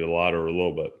he tweeted a lot or a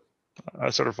little bit. I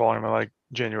started following him in like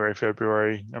January,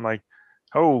 February. I'm like,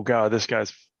 oh God, this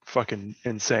guy's fucking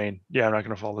insane. Yeah, I'm not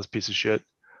going to follow this piece of shit.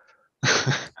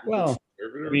 Well,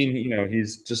 I mean,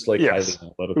 he's just like highly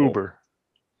political. Uber.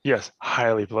 Yes,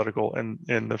 highly political and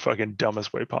in the fucking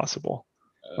dumbest way possible.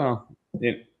 Well,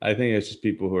 I think it's just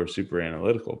people who are super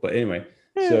analytical. But anyway,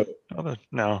 so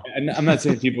no, I'm not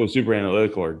saying people who are super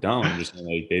analytical are dumb. I'm just saying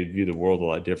like they view the world a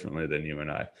lot differently than you and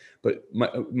I. But my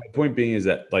point being is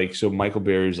that like, so Michael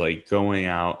Berry's like going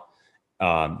out.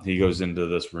 He goes into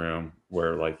this room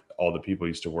where like all the people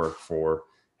used to work for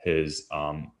his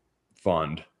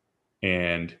fund,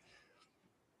 and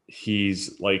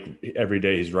he's like every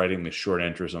day he's writing the short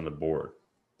interest on the board,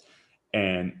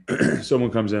 and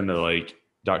someone comes in to like,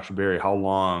 Dr. Berry, how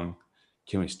long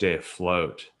can we stay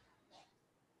afloat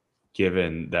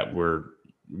given that we're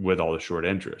with all the short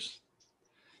interest?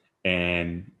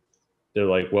 And they're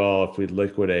like, well, if we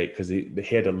liquidate, because they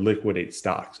had to liquidate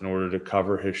stocks in order to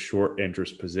cover his short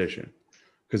interest position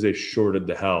because they shorted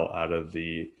the hell out of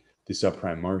the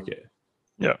subprime market.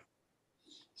 Yeah.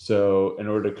 So in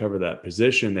order to cover that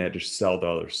position, they had to sell the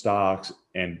other stocks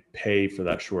and pay for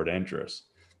that short interest.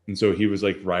 And so he was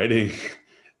like writing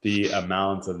the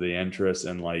amounts of the interest,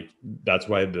 and like that's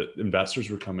why the investors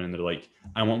were coming in. They're like,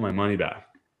 I want my money back.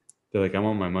 They're like, I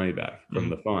want my money back from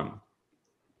the fund.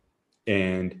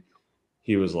 And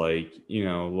he was like,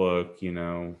 look,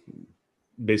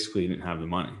 basically he didn't have the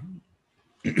money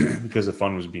because the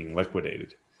fund was being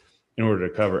liquidated in order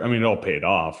to cover. I mean, it all paid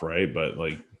off, right? But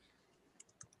like,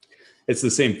 it's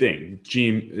the same thing.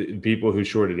 People who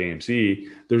shorted AMC,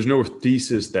 there's no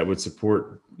thesis that would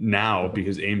support now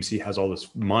because AMC has all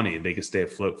this money. They can stay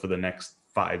afloat for the next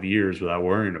 5 years without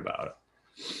worrying about it.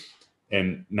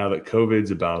 And now that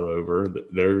COVID's about over,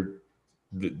 they're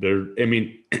I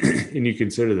mean, and you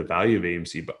consider the value of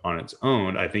AMC on its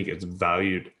own, I think it's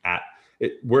valued at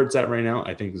where it's at right now.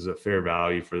 I think is a fair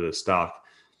value for the stock,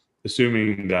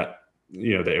 assuming that,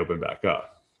 they open back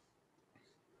up.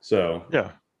 So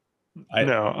Yeah.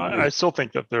 I still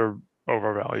think that they're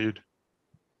overvalued.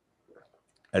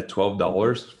 At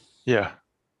 $12? Yeah.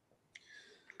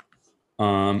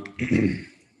 I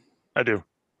do.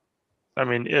 I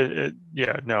mean,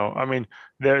 I mean,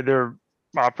 their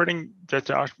operating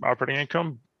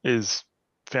income is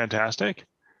fantastic.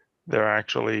 They're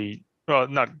actually, well,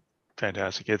 not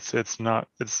fantastic. It's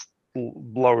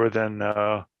lower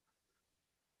than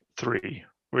 3,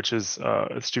 which is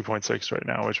it's 2.6 right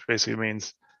now, which basically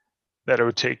means that it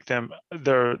would take them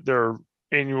their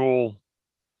annual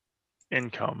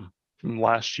income from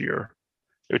last year.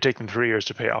 It would take them 3 years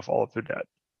to pay off all of their debt.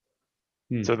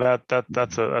 So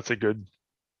that's a good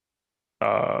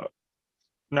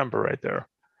number right there.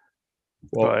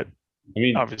 Well, but I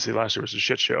mean, obviously last year was a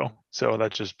shit show, so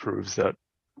that just proves that.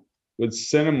 What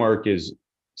Cinemark is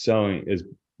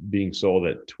being sold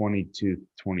at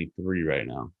 $22.23 right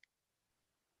now.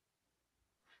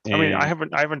 And I mean, I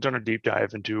haven't done a deep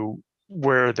dive into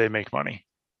where they make money.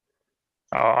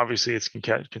 Obviously, it's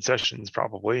concessions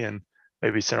probably, and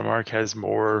maybe Cinemark has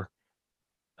more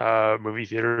movie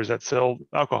theaters that sell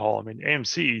alcohol. I mean,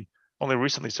 AMC only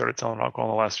recently started selling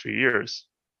alcohol in the last few years.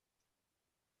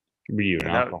 Were you an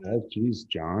alcoholic? Jeez,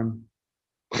 John.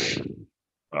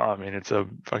 I mean, it's a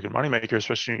fucking moneymaker,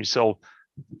 especially when you sell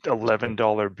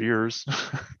 $11 beers.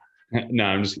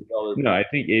 I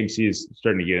think AMC is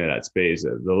starting to get into that space.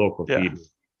 The local theater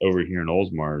over here in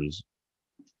Oldsmar is.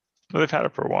 Well, they've had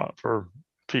it for a while, for a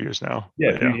few years now.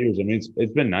 Yeah, 2 years. I mean,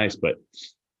 it's been nice, but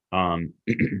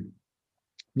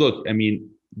look, I mean,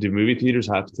 do movie theaters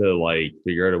have to like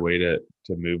figure out a way to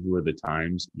move with the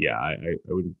times? Yeah, I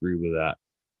would agree with that.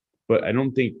 But I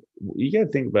don't think you got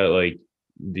to think about like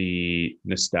the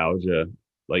nostalgia.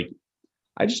 Like,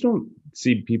 I just don't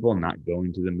see people not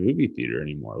going to the movie theater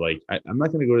anymore. Like, I'm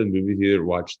not going to go to the movie theater to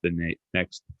watch the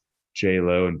next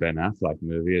J-Lo and Ben Affleck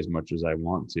movie as much as I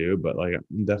want to, but like,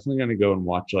 I'm definitely going to go and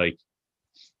watch like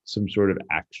some sort of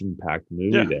action-packed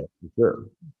movie there for sure.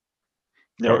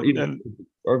 Yeah,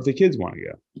 or if the kids want to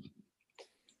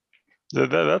go.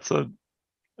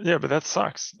 But that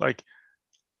sucks. Like,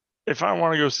 if I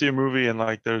want to go see a movie and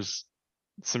like there's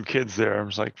some kids there, I'm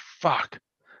just like, fuck.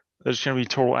 They're just gonna be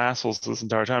total assholes this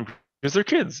entire time because they're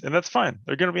kids, and that's fine.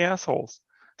 They're gonna be assholes.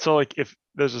 So like, if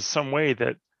there's some way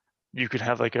that you could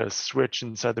have like a switch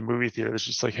inside the movie theater that's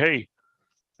just like, hey,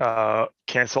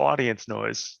 cancel audience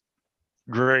noise.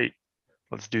 Great,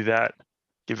 let's do that.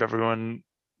 Give everyone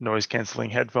noise canceling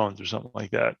headphones or something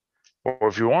like that. Or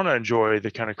if you want to enjoy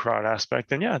the kind of crowd aspect,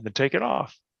 then take it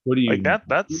off. What do you like that?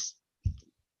 That's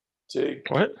take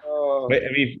what? I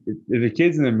mean, the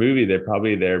kids in the movie, they're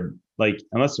probably there. Like,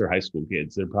 unless they're high school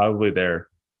kids, they're probably there.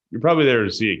 You're probably there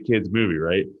to see a kid's movie,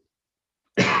 right?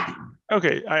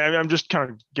 Okay, I'm just kind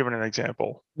of giving an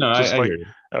example. No, just I like hear you.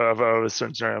 of a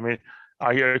certain scenario. I mean,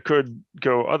 I could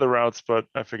go other routes, but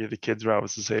I figured the kids' route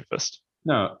was the safest.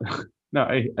 No,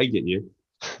 I get you.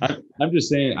 I'm just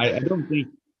saying. I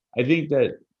think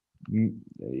that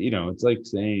it's like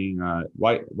saying,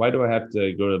 why do I have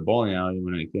to go to the bowling alley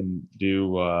when I can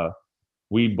do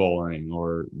Wii bowling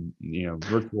or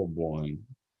virtual bowling?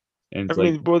 And I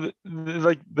mean,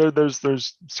 like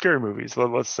there's scary movies.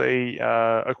 Let's say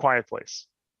A Quiet Place.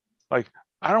 Like,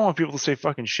 I don't want people to say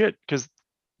fucking shit because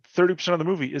 30% of the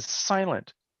movie is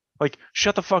silent. Like,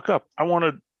 shut the fuck up. I want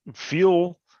to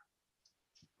feel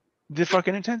the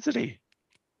fucking intensity.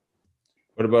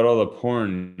 What about all the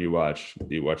porn you watch?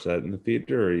 Do you watch that in the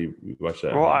theater, or you watch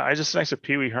that? Well, I just next to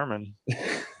Pee Wee Herman.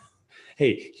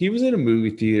 Hey, he was in a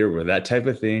movie theater where that type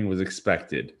of thing was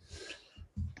expected.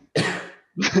 He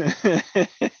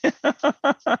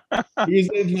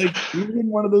was in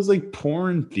one of those like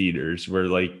porn theaters where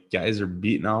like guys are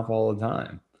beating off all the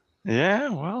time. Yeah,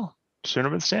 well, Shouldn't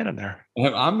have been standing there.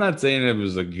 I'm not saying it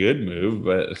was a good move,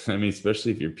 but I mean,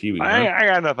 especially if you're Pee Wee Herman. I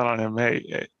got nothing on him. Hey,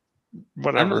 I'm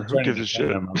whatever. not Who trying to gives a defend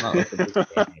shit? him. I'm not like a big fan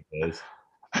of his.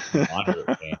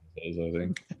 Moderate fan of his, I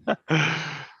think.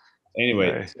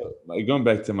 Anyway, Hey. so going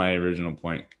back to my original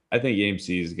point, I think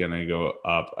AMC is going to go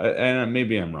up, and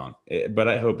maybe I'm wrong, but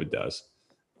I hope it does,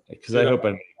 because I Dude, hope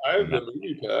I have the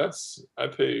movie pass. I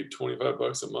pay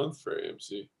 $25 a month for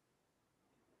AMC.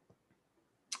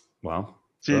 Wow.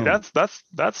 See, Boom. that's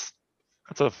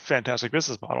a fantastic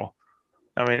business model.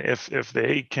 I mean, if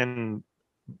they can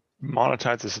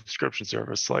monetize the subscription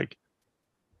service, like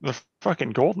they're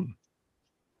fucking golden.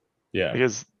 Yeah.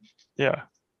 Because yeah,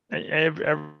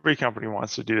 every company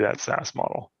wants to do that SaaS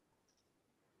model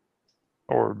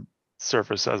or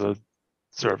service as a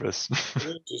service.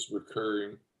 Just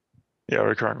recurring. Yeah,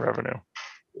 recurring revenue.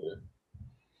 Yeah.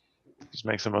 Just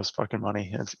makes the most fucking money.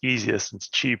 And it's easiest. And it's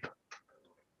cheap.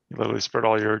 You literally spread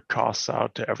all your costs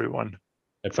out to everyone.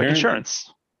 It's like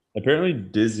insurance. Apparently,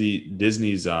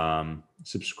 Disney's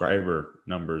subscriber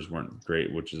numbers weren't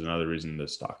great, which is another reason the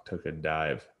stock took a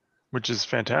dive. Which is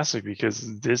fantastic because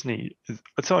Disney,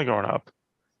 it's only going up.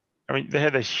 I mean, they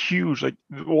had a huge, like,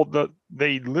 well,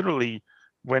 they literally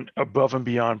went above and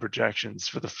beyond projections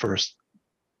for the first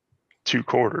 2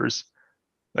 quarters.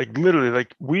 Like, literally,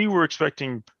 like, we were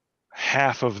expecting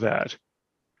half of that.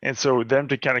 And so them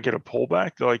to kind of get a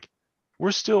pullback, they're like,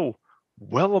 we're still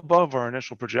well above our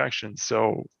initial projections.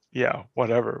 So yeah,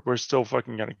 whatever. We're still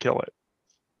fucking gonna kill it.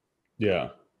 Yeah.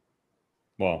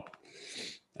 Well,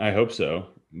 I hope so,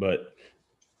 but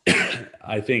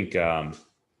I think that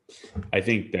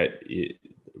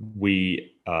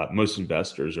most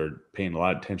investors are paying a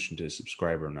lot of attention to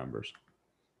subscriber numbers,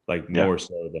 like more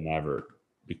so than ever,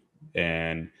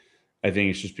 and I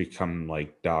think it's just become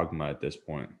like dogma at this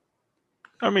point.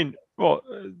 I mean, well,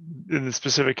 in the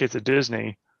specific case of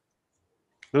Disney,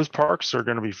 those parks are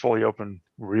going to be fully open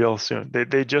real soon.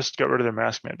 They just got rid of their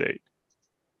mask mandate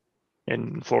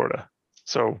in Florida,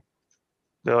 so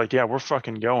they're like, yeah, we're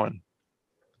fucking going.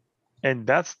 And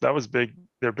that was big,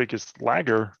 their biggest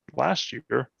lagger last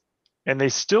year, and they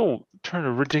still turned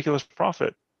a ridiculous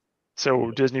profit.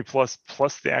 So Disney plus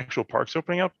the actual parks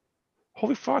opening up,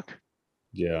 holy fuck.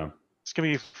 Yeah. It's gonna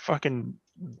be fucking.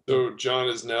 So John,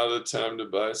 is now the time to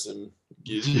buy some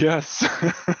Gizmo? Yes.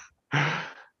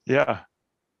 Yeah.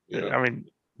 Yeah. I mean,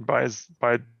 buy.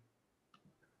 I'm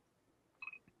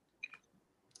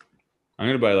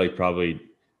gonna buy like probably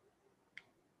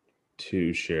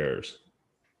 2 shares.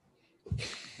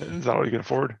 Is that all you can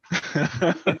afford?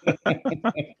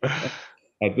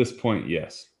 At this point,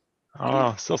 yes.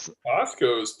 Oh, still.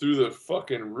 Costco's through the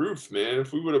fucking roof, man.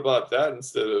 If we would have bought that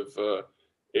instead of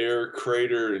Air,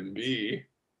 Crater, and B.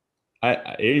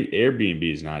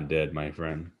 Airbnb is not dead, my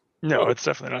friend. No, it's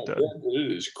definitely not dead.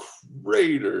 It is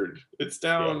cratered. It's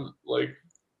down like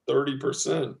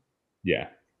 30%. Yeah.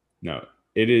 No,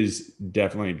 it is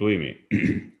definitely, believe me,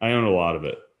 I own a lot of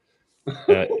it.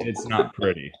 It's not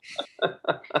pretty.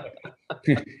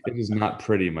 It is not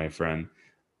pretty, my friend.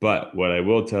 But what I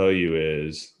will tell you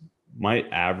is my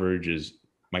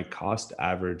cost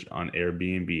average on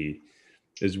Airbnb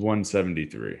is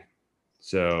 173.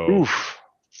 So Oof.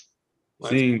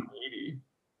 seeing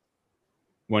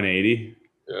 180.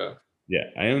 Yeah. Yeah,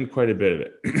 I own quite a bit of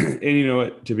it. And you know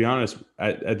what? To be honest,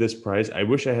 at this price, I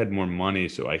wish I had more money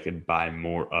so I could buy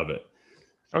more of it.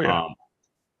 Oh yeah.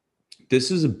 This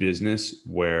is a business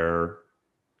where,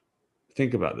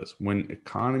 think about this, when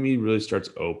economy really starts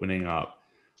opening up,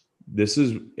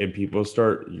 and people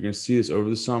start, you're going to see this over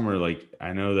the summer. Like,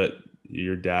 I know that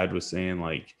your dad was saying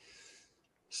like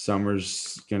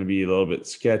summer's going to be a little bit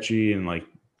sketchy, and like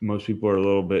most people are a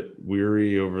little bit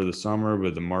weary over the summer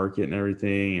with the market and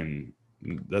everything. And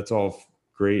that's all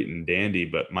great and dandy.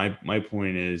 But my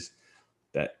point is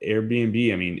that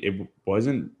Airbnb, I mean, it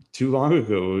wasn't too long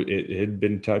ago, it had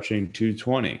been touching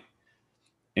 220.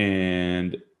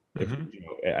 And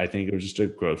I think it was just a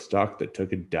growth stock that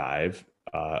took a dive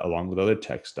along with other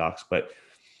tech stocks. But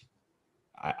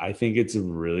I think it's a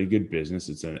really good business.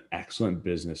 It's an excellent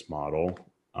business model.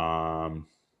 To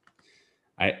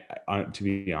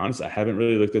be honest, I haven't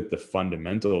really looked at the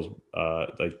fundamentals,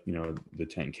 like, the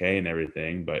 10K and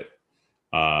everything, but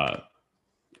I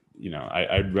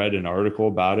read an article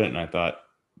about it and I thought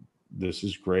this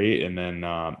is great. And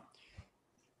then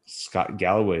Scott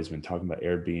Galloway has been talking about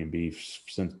Airbnb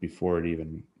since before it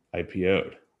even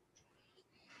IPO'd.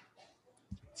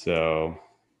 So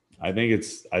I think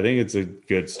it's a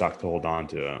good stock to hold on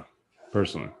to,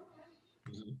 personally.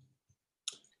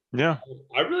 Yeah.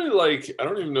 I really I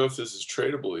don't even know if this is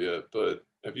tradable yet, but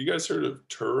have you guys heard of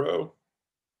Turo?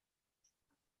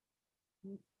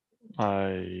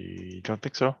 I don't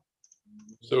think so.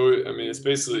 So I mean, it's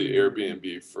basically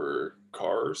Airbnb for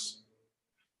cars.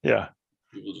 Yeah.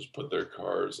 People just put their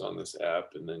cars on this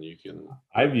app, and then you can.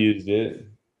 I've used it.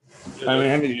 Yeah, I mean, I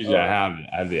that's- haven't used it. I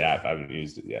have the app. I haven't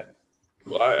used it yet.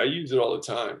 Well, I use it all the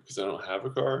time because I don't have a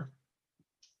car.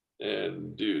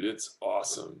 And dude, it's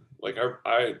awesome. Like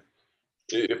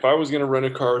if I was gonna rent a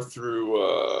car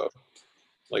through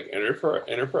like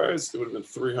Enterprise, it would have been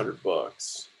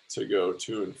 $300 to go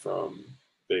to and from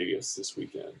Vegas this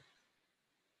weekend.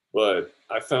 But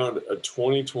I found a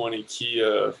 2020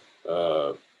 Kia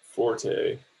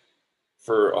Forte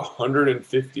for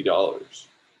 $150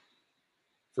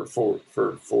 for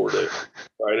 4 days,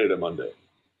 Friday to Monday.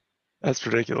 That's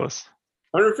ridiculous.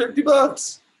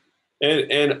 $150.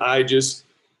 And I just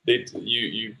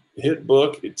you hit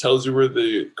book, it tells you where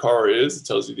the car is, it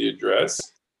tells you the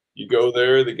address. You go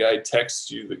there, the guy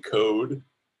texts you the code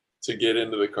to get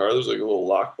into the car. There's like a little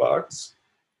lockbox.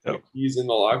 Yep. The keys in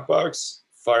the lockbox,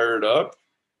 fire it up,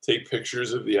 take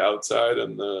pictures of the outside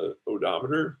and the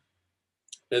odometer.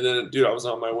 And then dude, I was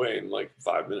on my way in like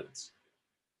 5 minutes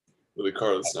with a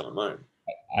car that's not mine.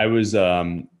 I was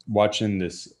watching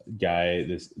this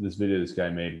video this guy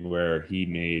made where he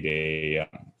made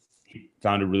he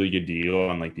found a really good deal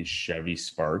on like these Chevy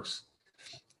Sparks,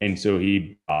 and so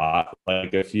he bought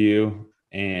like a few,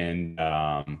 and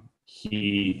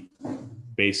he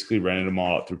basically rented them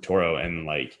all out through Toro, and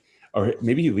like, or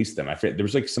maybe he leased them. I forget. There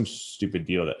was like some stupid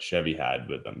deal that Chevy had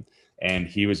with them, and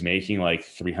he was making like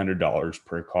 $300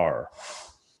 per car,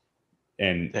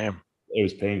 and Damn. it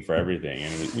was paying for everything,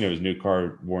 and it was, it was new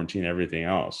car warranty and everything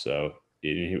else. So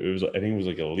it was, I think it was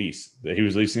like a lease. He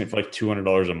was leasing it for like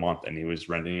 $200 a month, and he was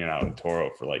renting it out in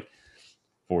Toro for like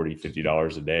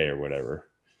 $40-$50 a day or whatever.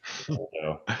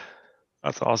 So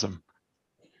That's awesome.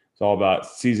 it's all about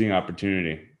seizing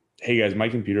opportunity. Hey guys, my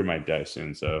computer might die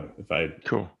soon, so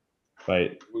Cool.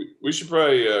 We should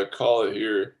probably call it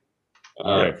here.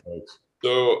 All right, folks.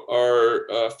 So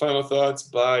our final thoughts: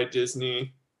 buy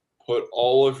Disney. Put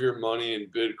all of your money in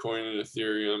Bitcoin and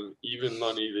Ethereum, even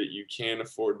money that you can't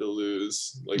afford to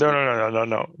lose. Like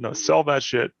No. Sell that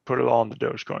shit. Put it all in the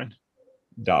Dogecoin.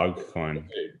 Dogecoin.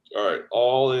 Okay, all right,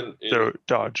 all in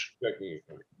Dodge. checking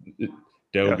account.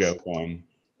 Dogecoin.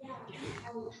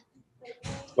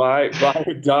 Buy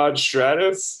a Dodge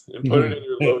Stratus and put it in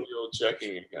your low yield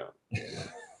checking account.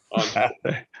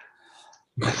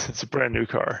 It's a brand new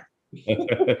car.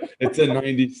 It's a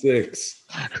 96.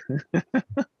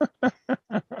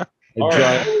 All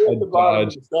right, a at the bottom of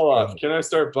Dodge. the sell-off. Can I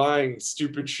start buying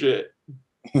stupid shit?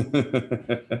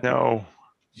 No.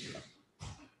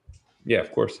 Yeah,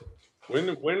 of course.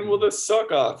 When will the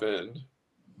suck off end?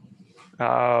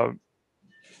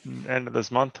 End of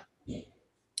this month.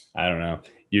 I don't know.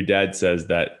 Your dad says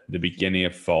that the beginning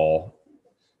of fall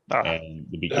Ah, and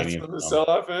the That's beginning when of the summer.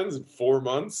 sell-off ends in 4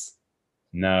 months.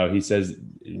 No, he says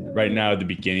right now at the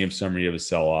beginning of summer you have a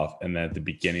sell off, and then at the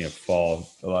beginning of fall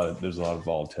there's a lot of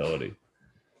volatility.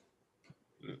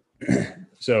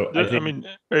 So I think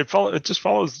it just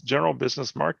follows general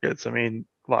business markets. I mean,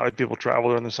 a lot of people travel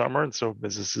during the summer, and so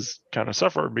businesses kind of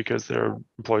suffer because their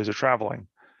employees are traveling.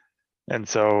 And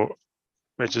so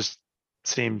it just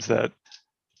seems that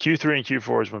Q3 and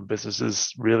Q4 is when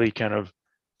businesses really kind of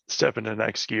step into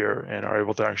next gear and are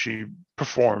able to actually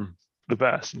perform the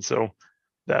best. And so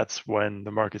that's when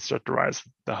the markets start to rise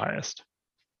the highest.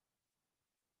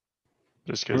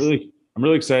 Just because I'm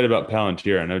really excited about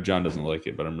Palantir. I know John doesn't like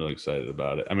it, but I'm really excited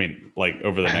about it. I mean, like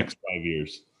over the next 5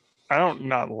 years. I don't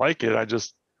not like it. I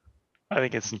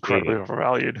think it's incredibly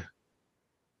overvalued.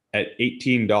 At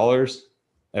 $18,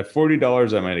 at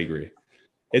 $40, I might agree.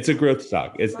 It's a growth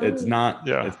stock. It's not.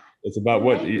 Yeah. It's about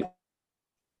what.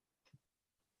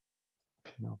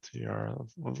 PLTR.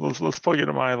 Let's plug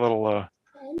into my little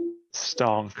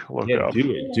stonk lookup.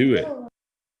 Do it.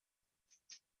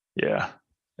 Yeah,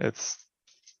 it's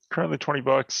currently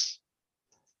 $20.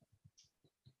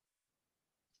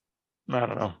 I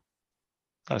don't know.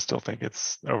 I still think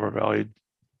it's overvalued.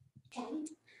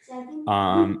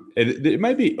 It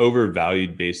might be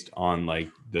overvalued based on like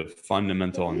the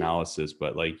fundamental analysis,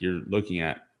 but like you're looking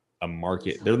at a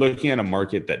market. They're looking at a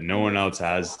market that no one else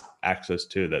has access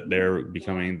to, that they're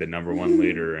becoming the number one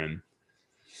leader in.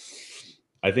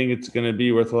 I think it's going to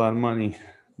be worth a lot of money.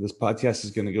 This podcast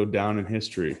is going to go down in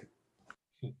history.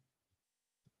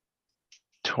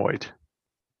 Toit.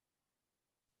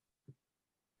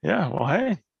 Yeah, well,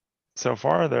 hey, so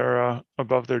far they're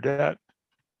above their debt,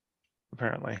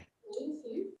 apparently.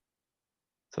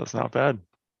 So it's not bad.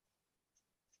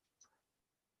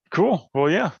 Cool. Well,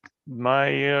 yeah,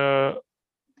 my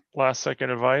last second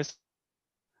advice: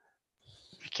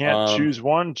 if you you can't choose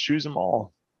one, choose them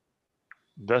all.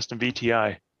 Invest in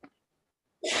VTI.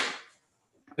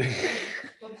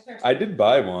 I did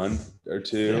buy one or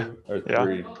two or Yeah.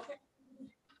 three.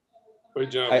 Wait,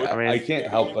 John, I can't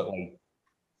help but like.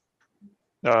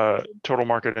 Total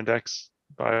Market Index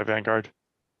by Vanguard.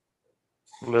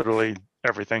 Literally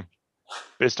everything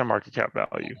based on market cap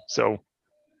value. So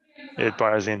it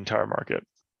buys the entire market.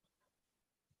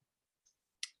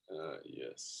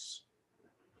 yes.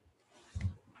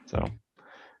 So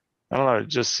I don't know. It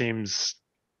just seems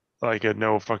like a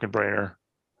no fucking brainer.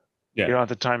 Yeah. You don't have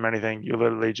to time anything. You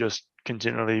literally just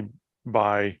continually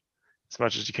buy as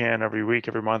much as you can every week,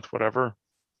 every month, whatever,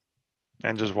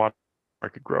 and just watch the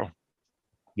market grow.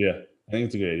 Yeah, I think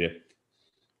it's a good idea.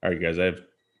 All right, guys, I have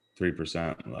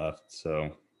 3% left,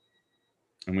 so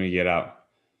I'm gonna get out.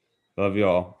 Love you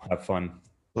all. Have fun.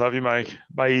 Love you, Mike.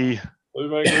 Bye. Love you,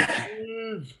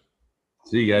 Michael.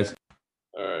 See you guys.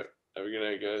 All right. Have a good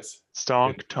night, guys.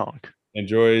 Stonk tonk.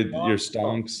 Enjoy your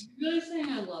stonks.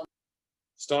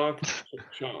 Stonk,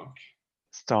 chonk.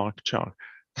 Stonk chonk.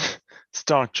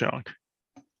 Stonk chonk.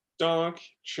 Stonk,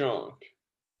 chonk.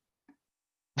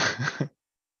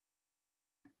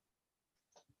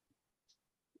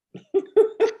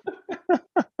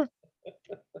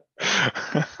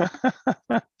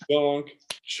 Stonk,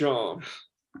 chonk.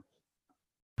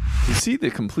 To see the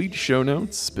complete show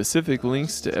notes, specific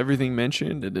links to everything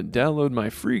mentioned, and to download my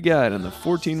free guide on the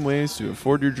 14 ways to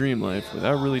afford your dream life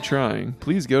without really trying,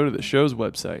 please go to the show's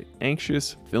website,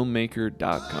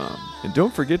 anxiousfilmmaker.com. And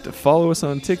don't forget to follow us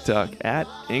on TikTok at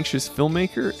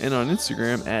anxiousfilmmaker and on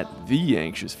Instagram at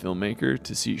theanxiousfilmmaker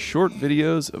to see short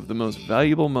videos of the most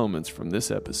valuable moments from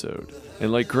this episode.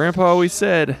 And like Grandpa always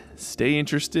said, stay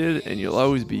interested and you'll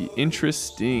always be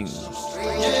interesting.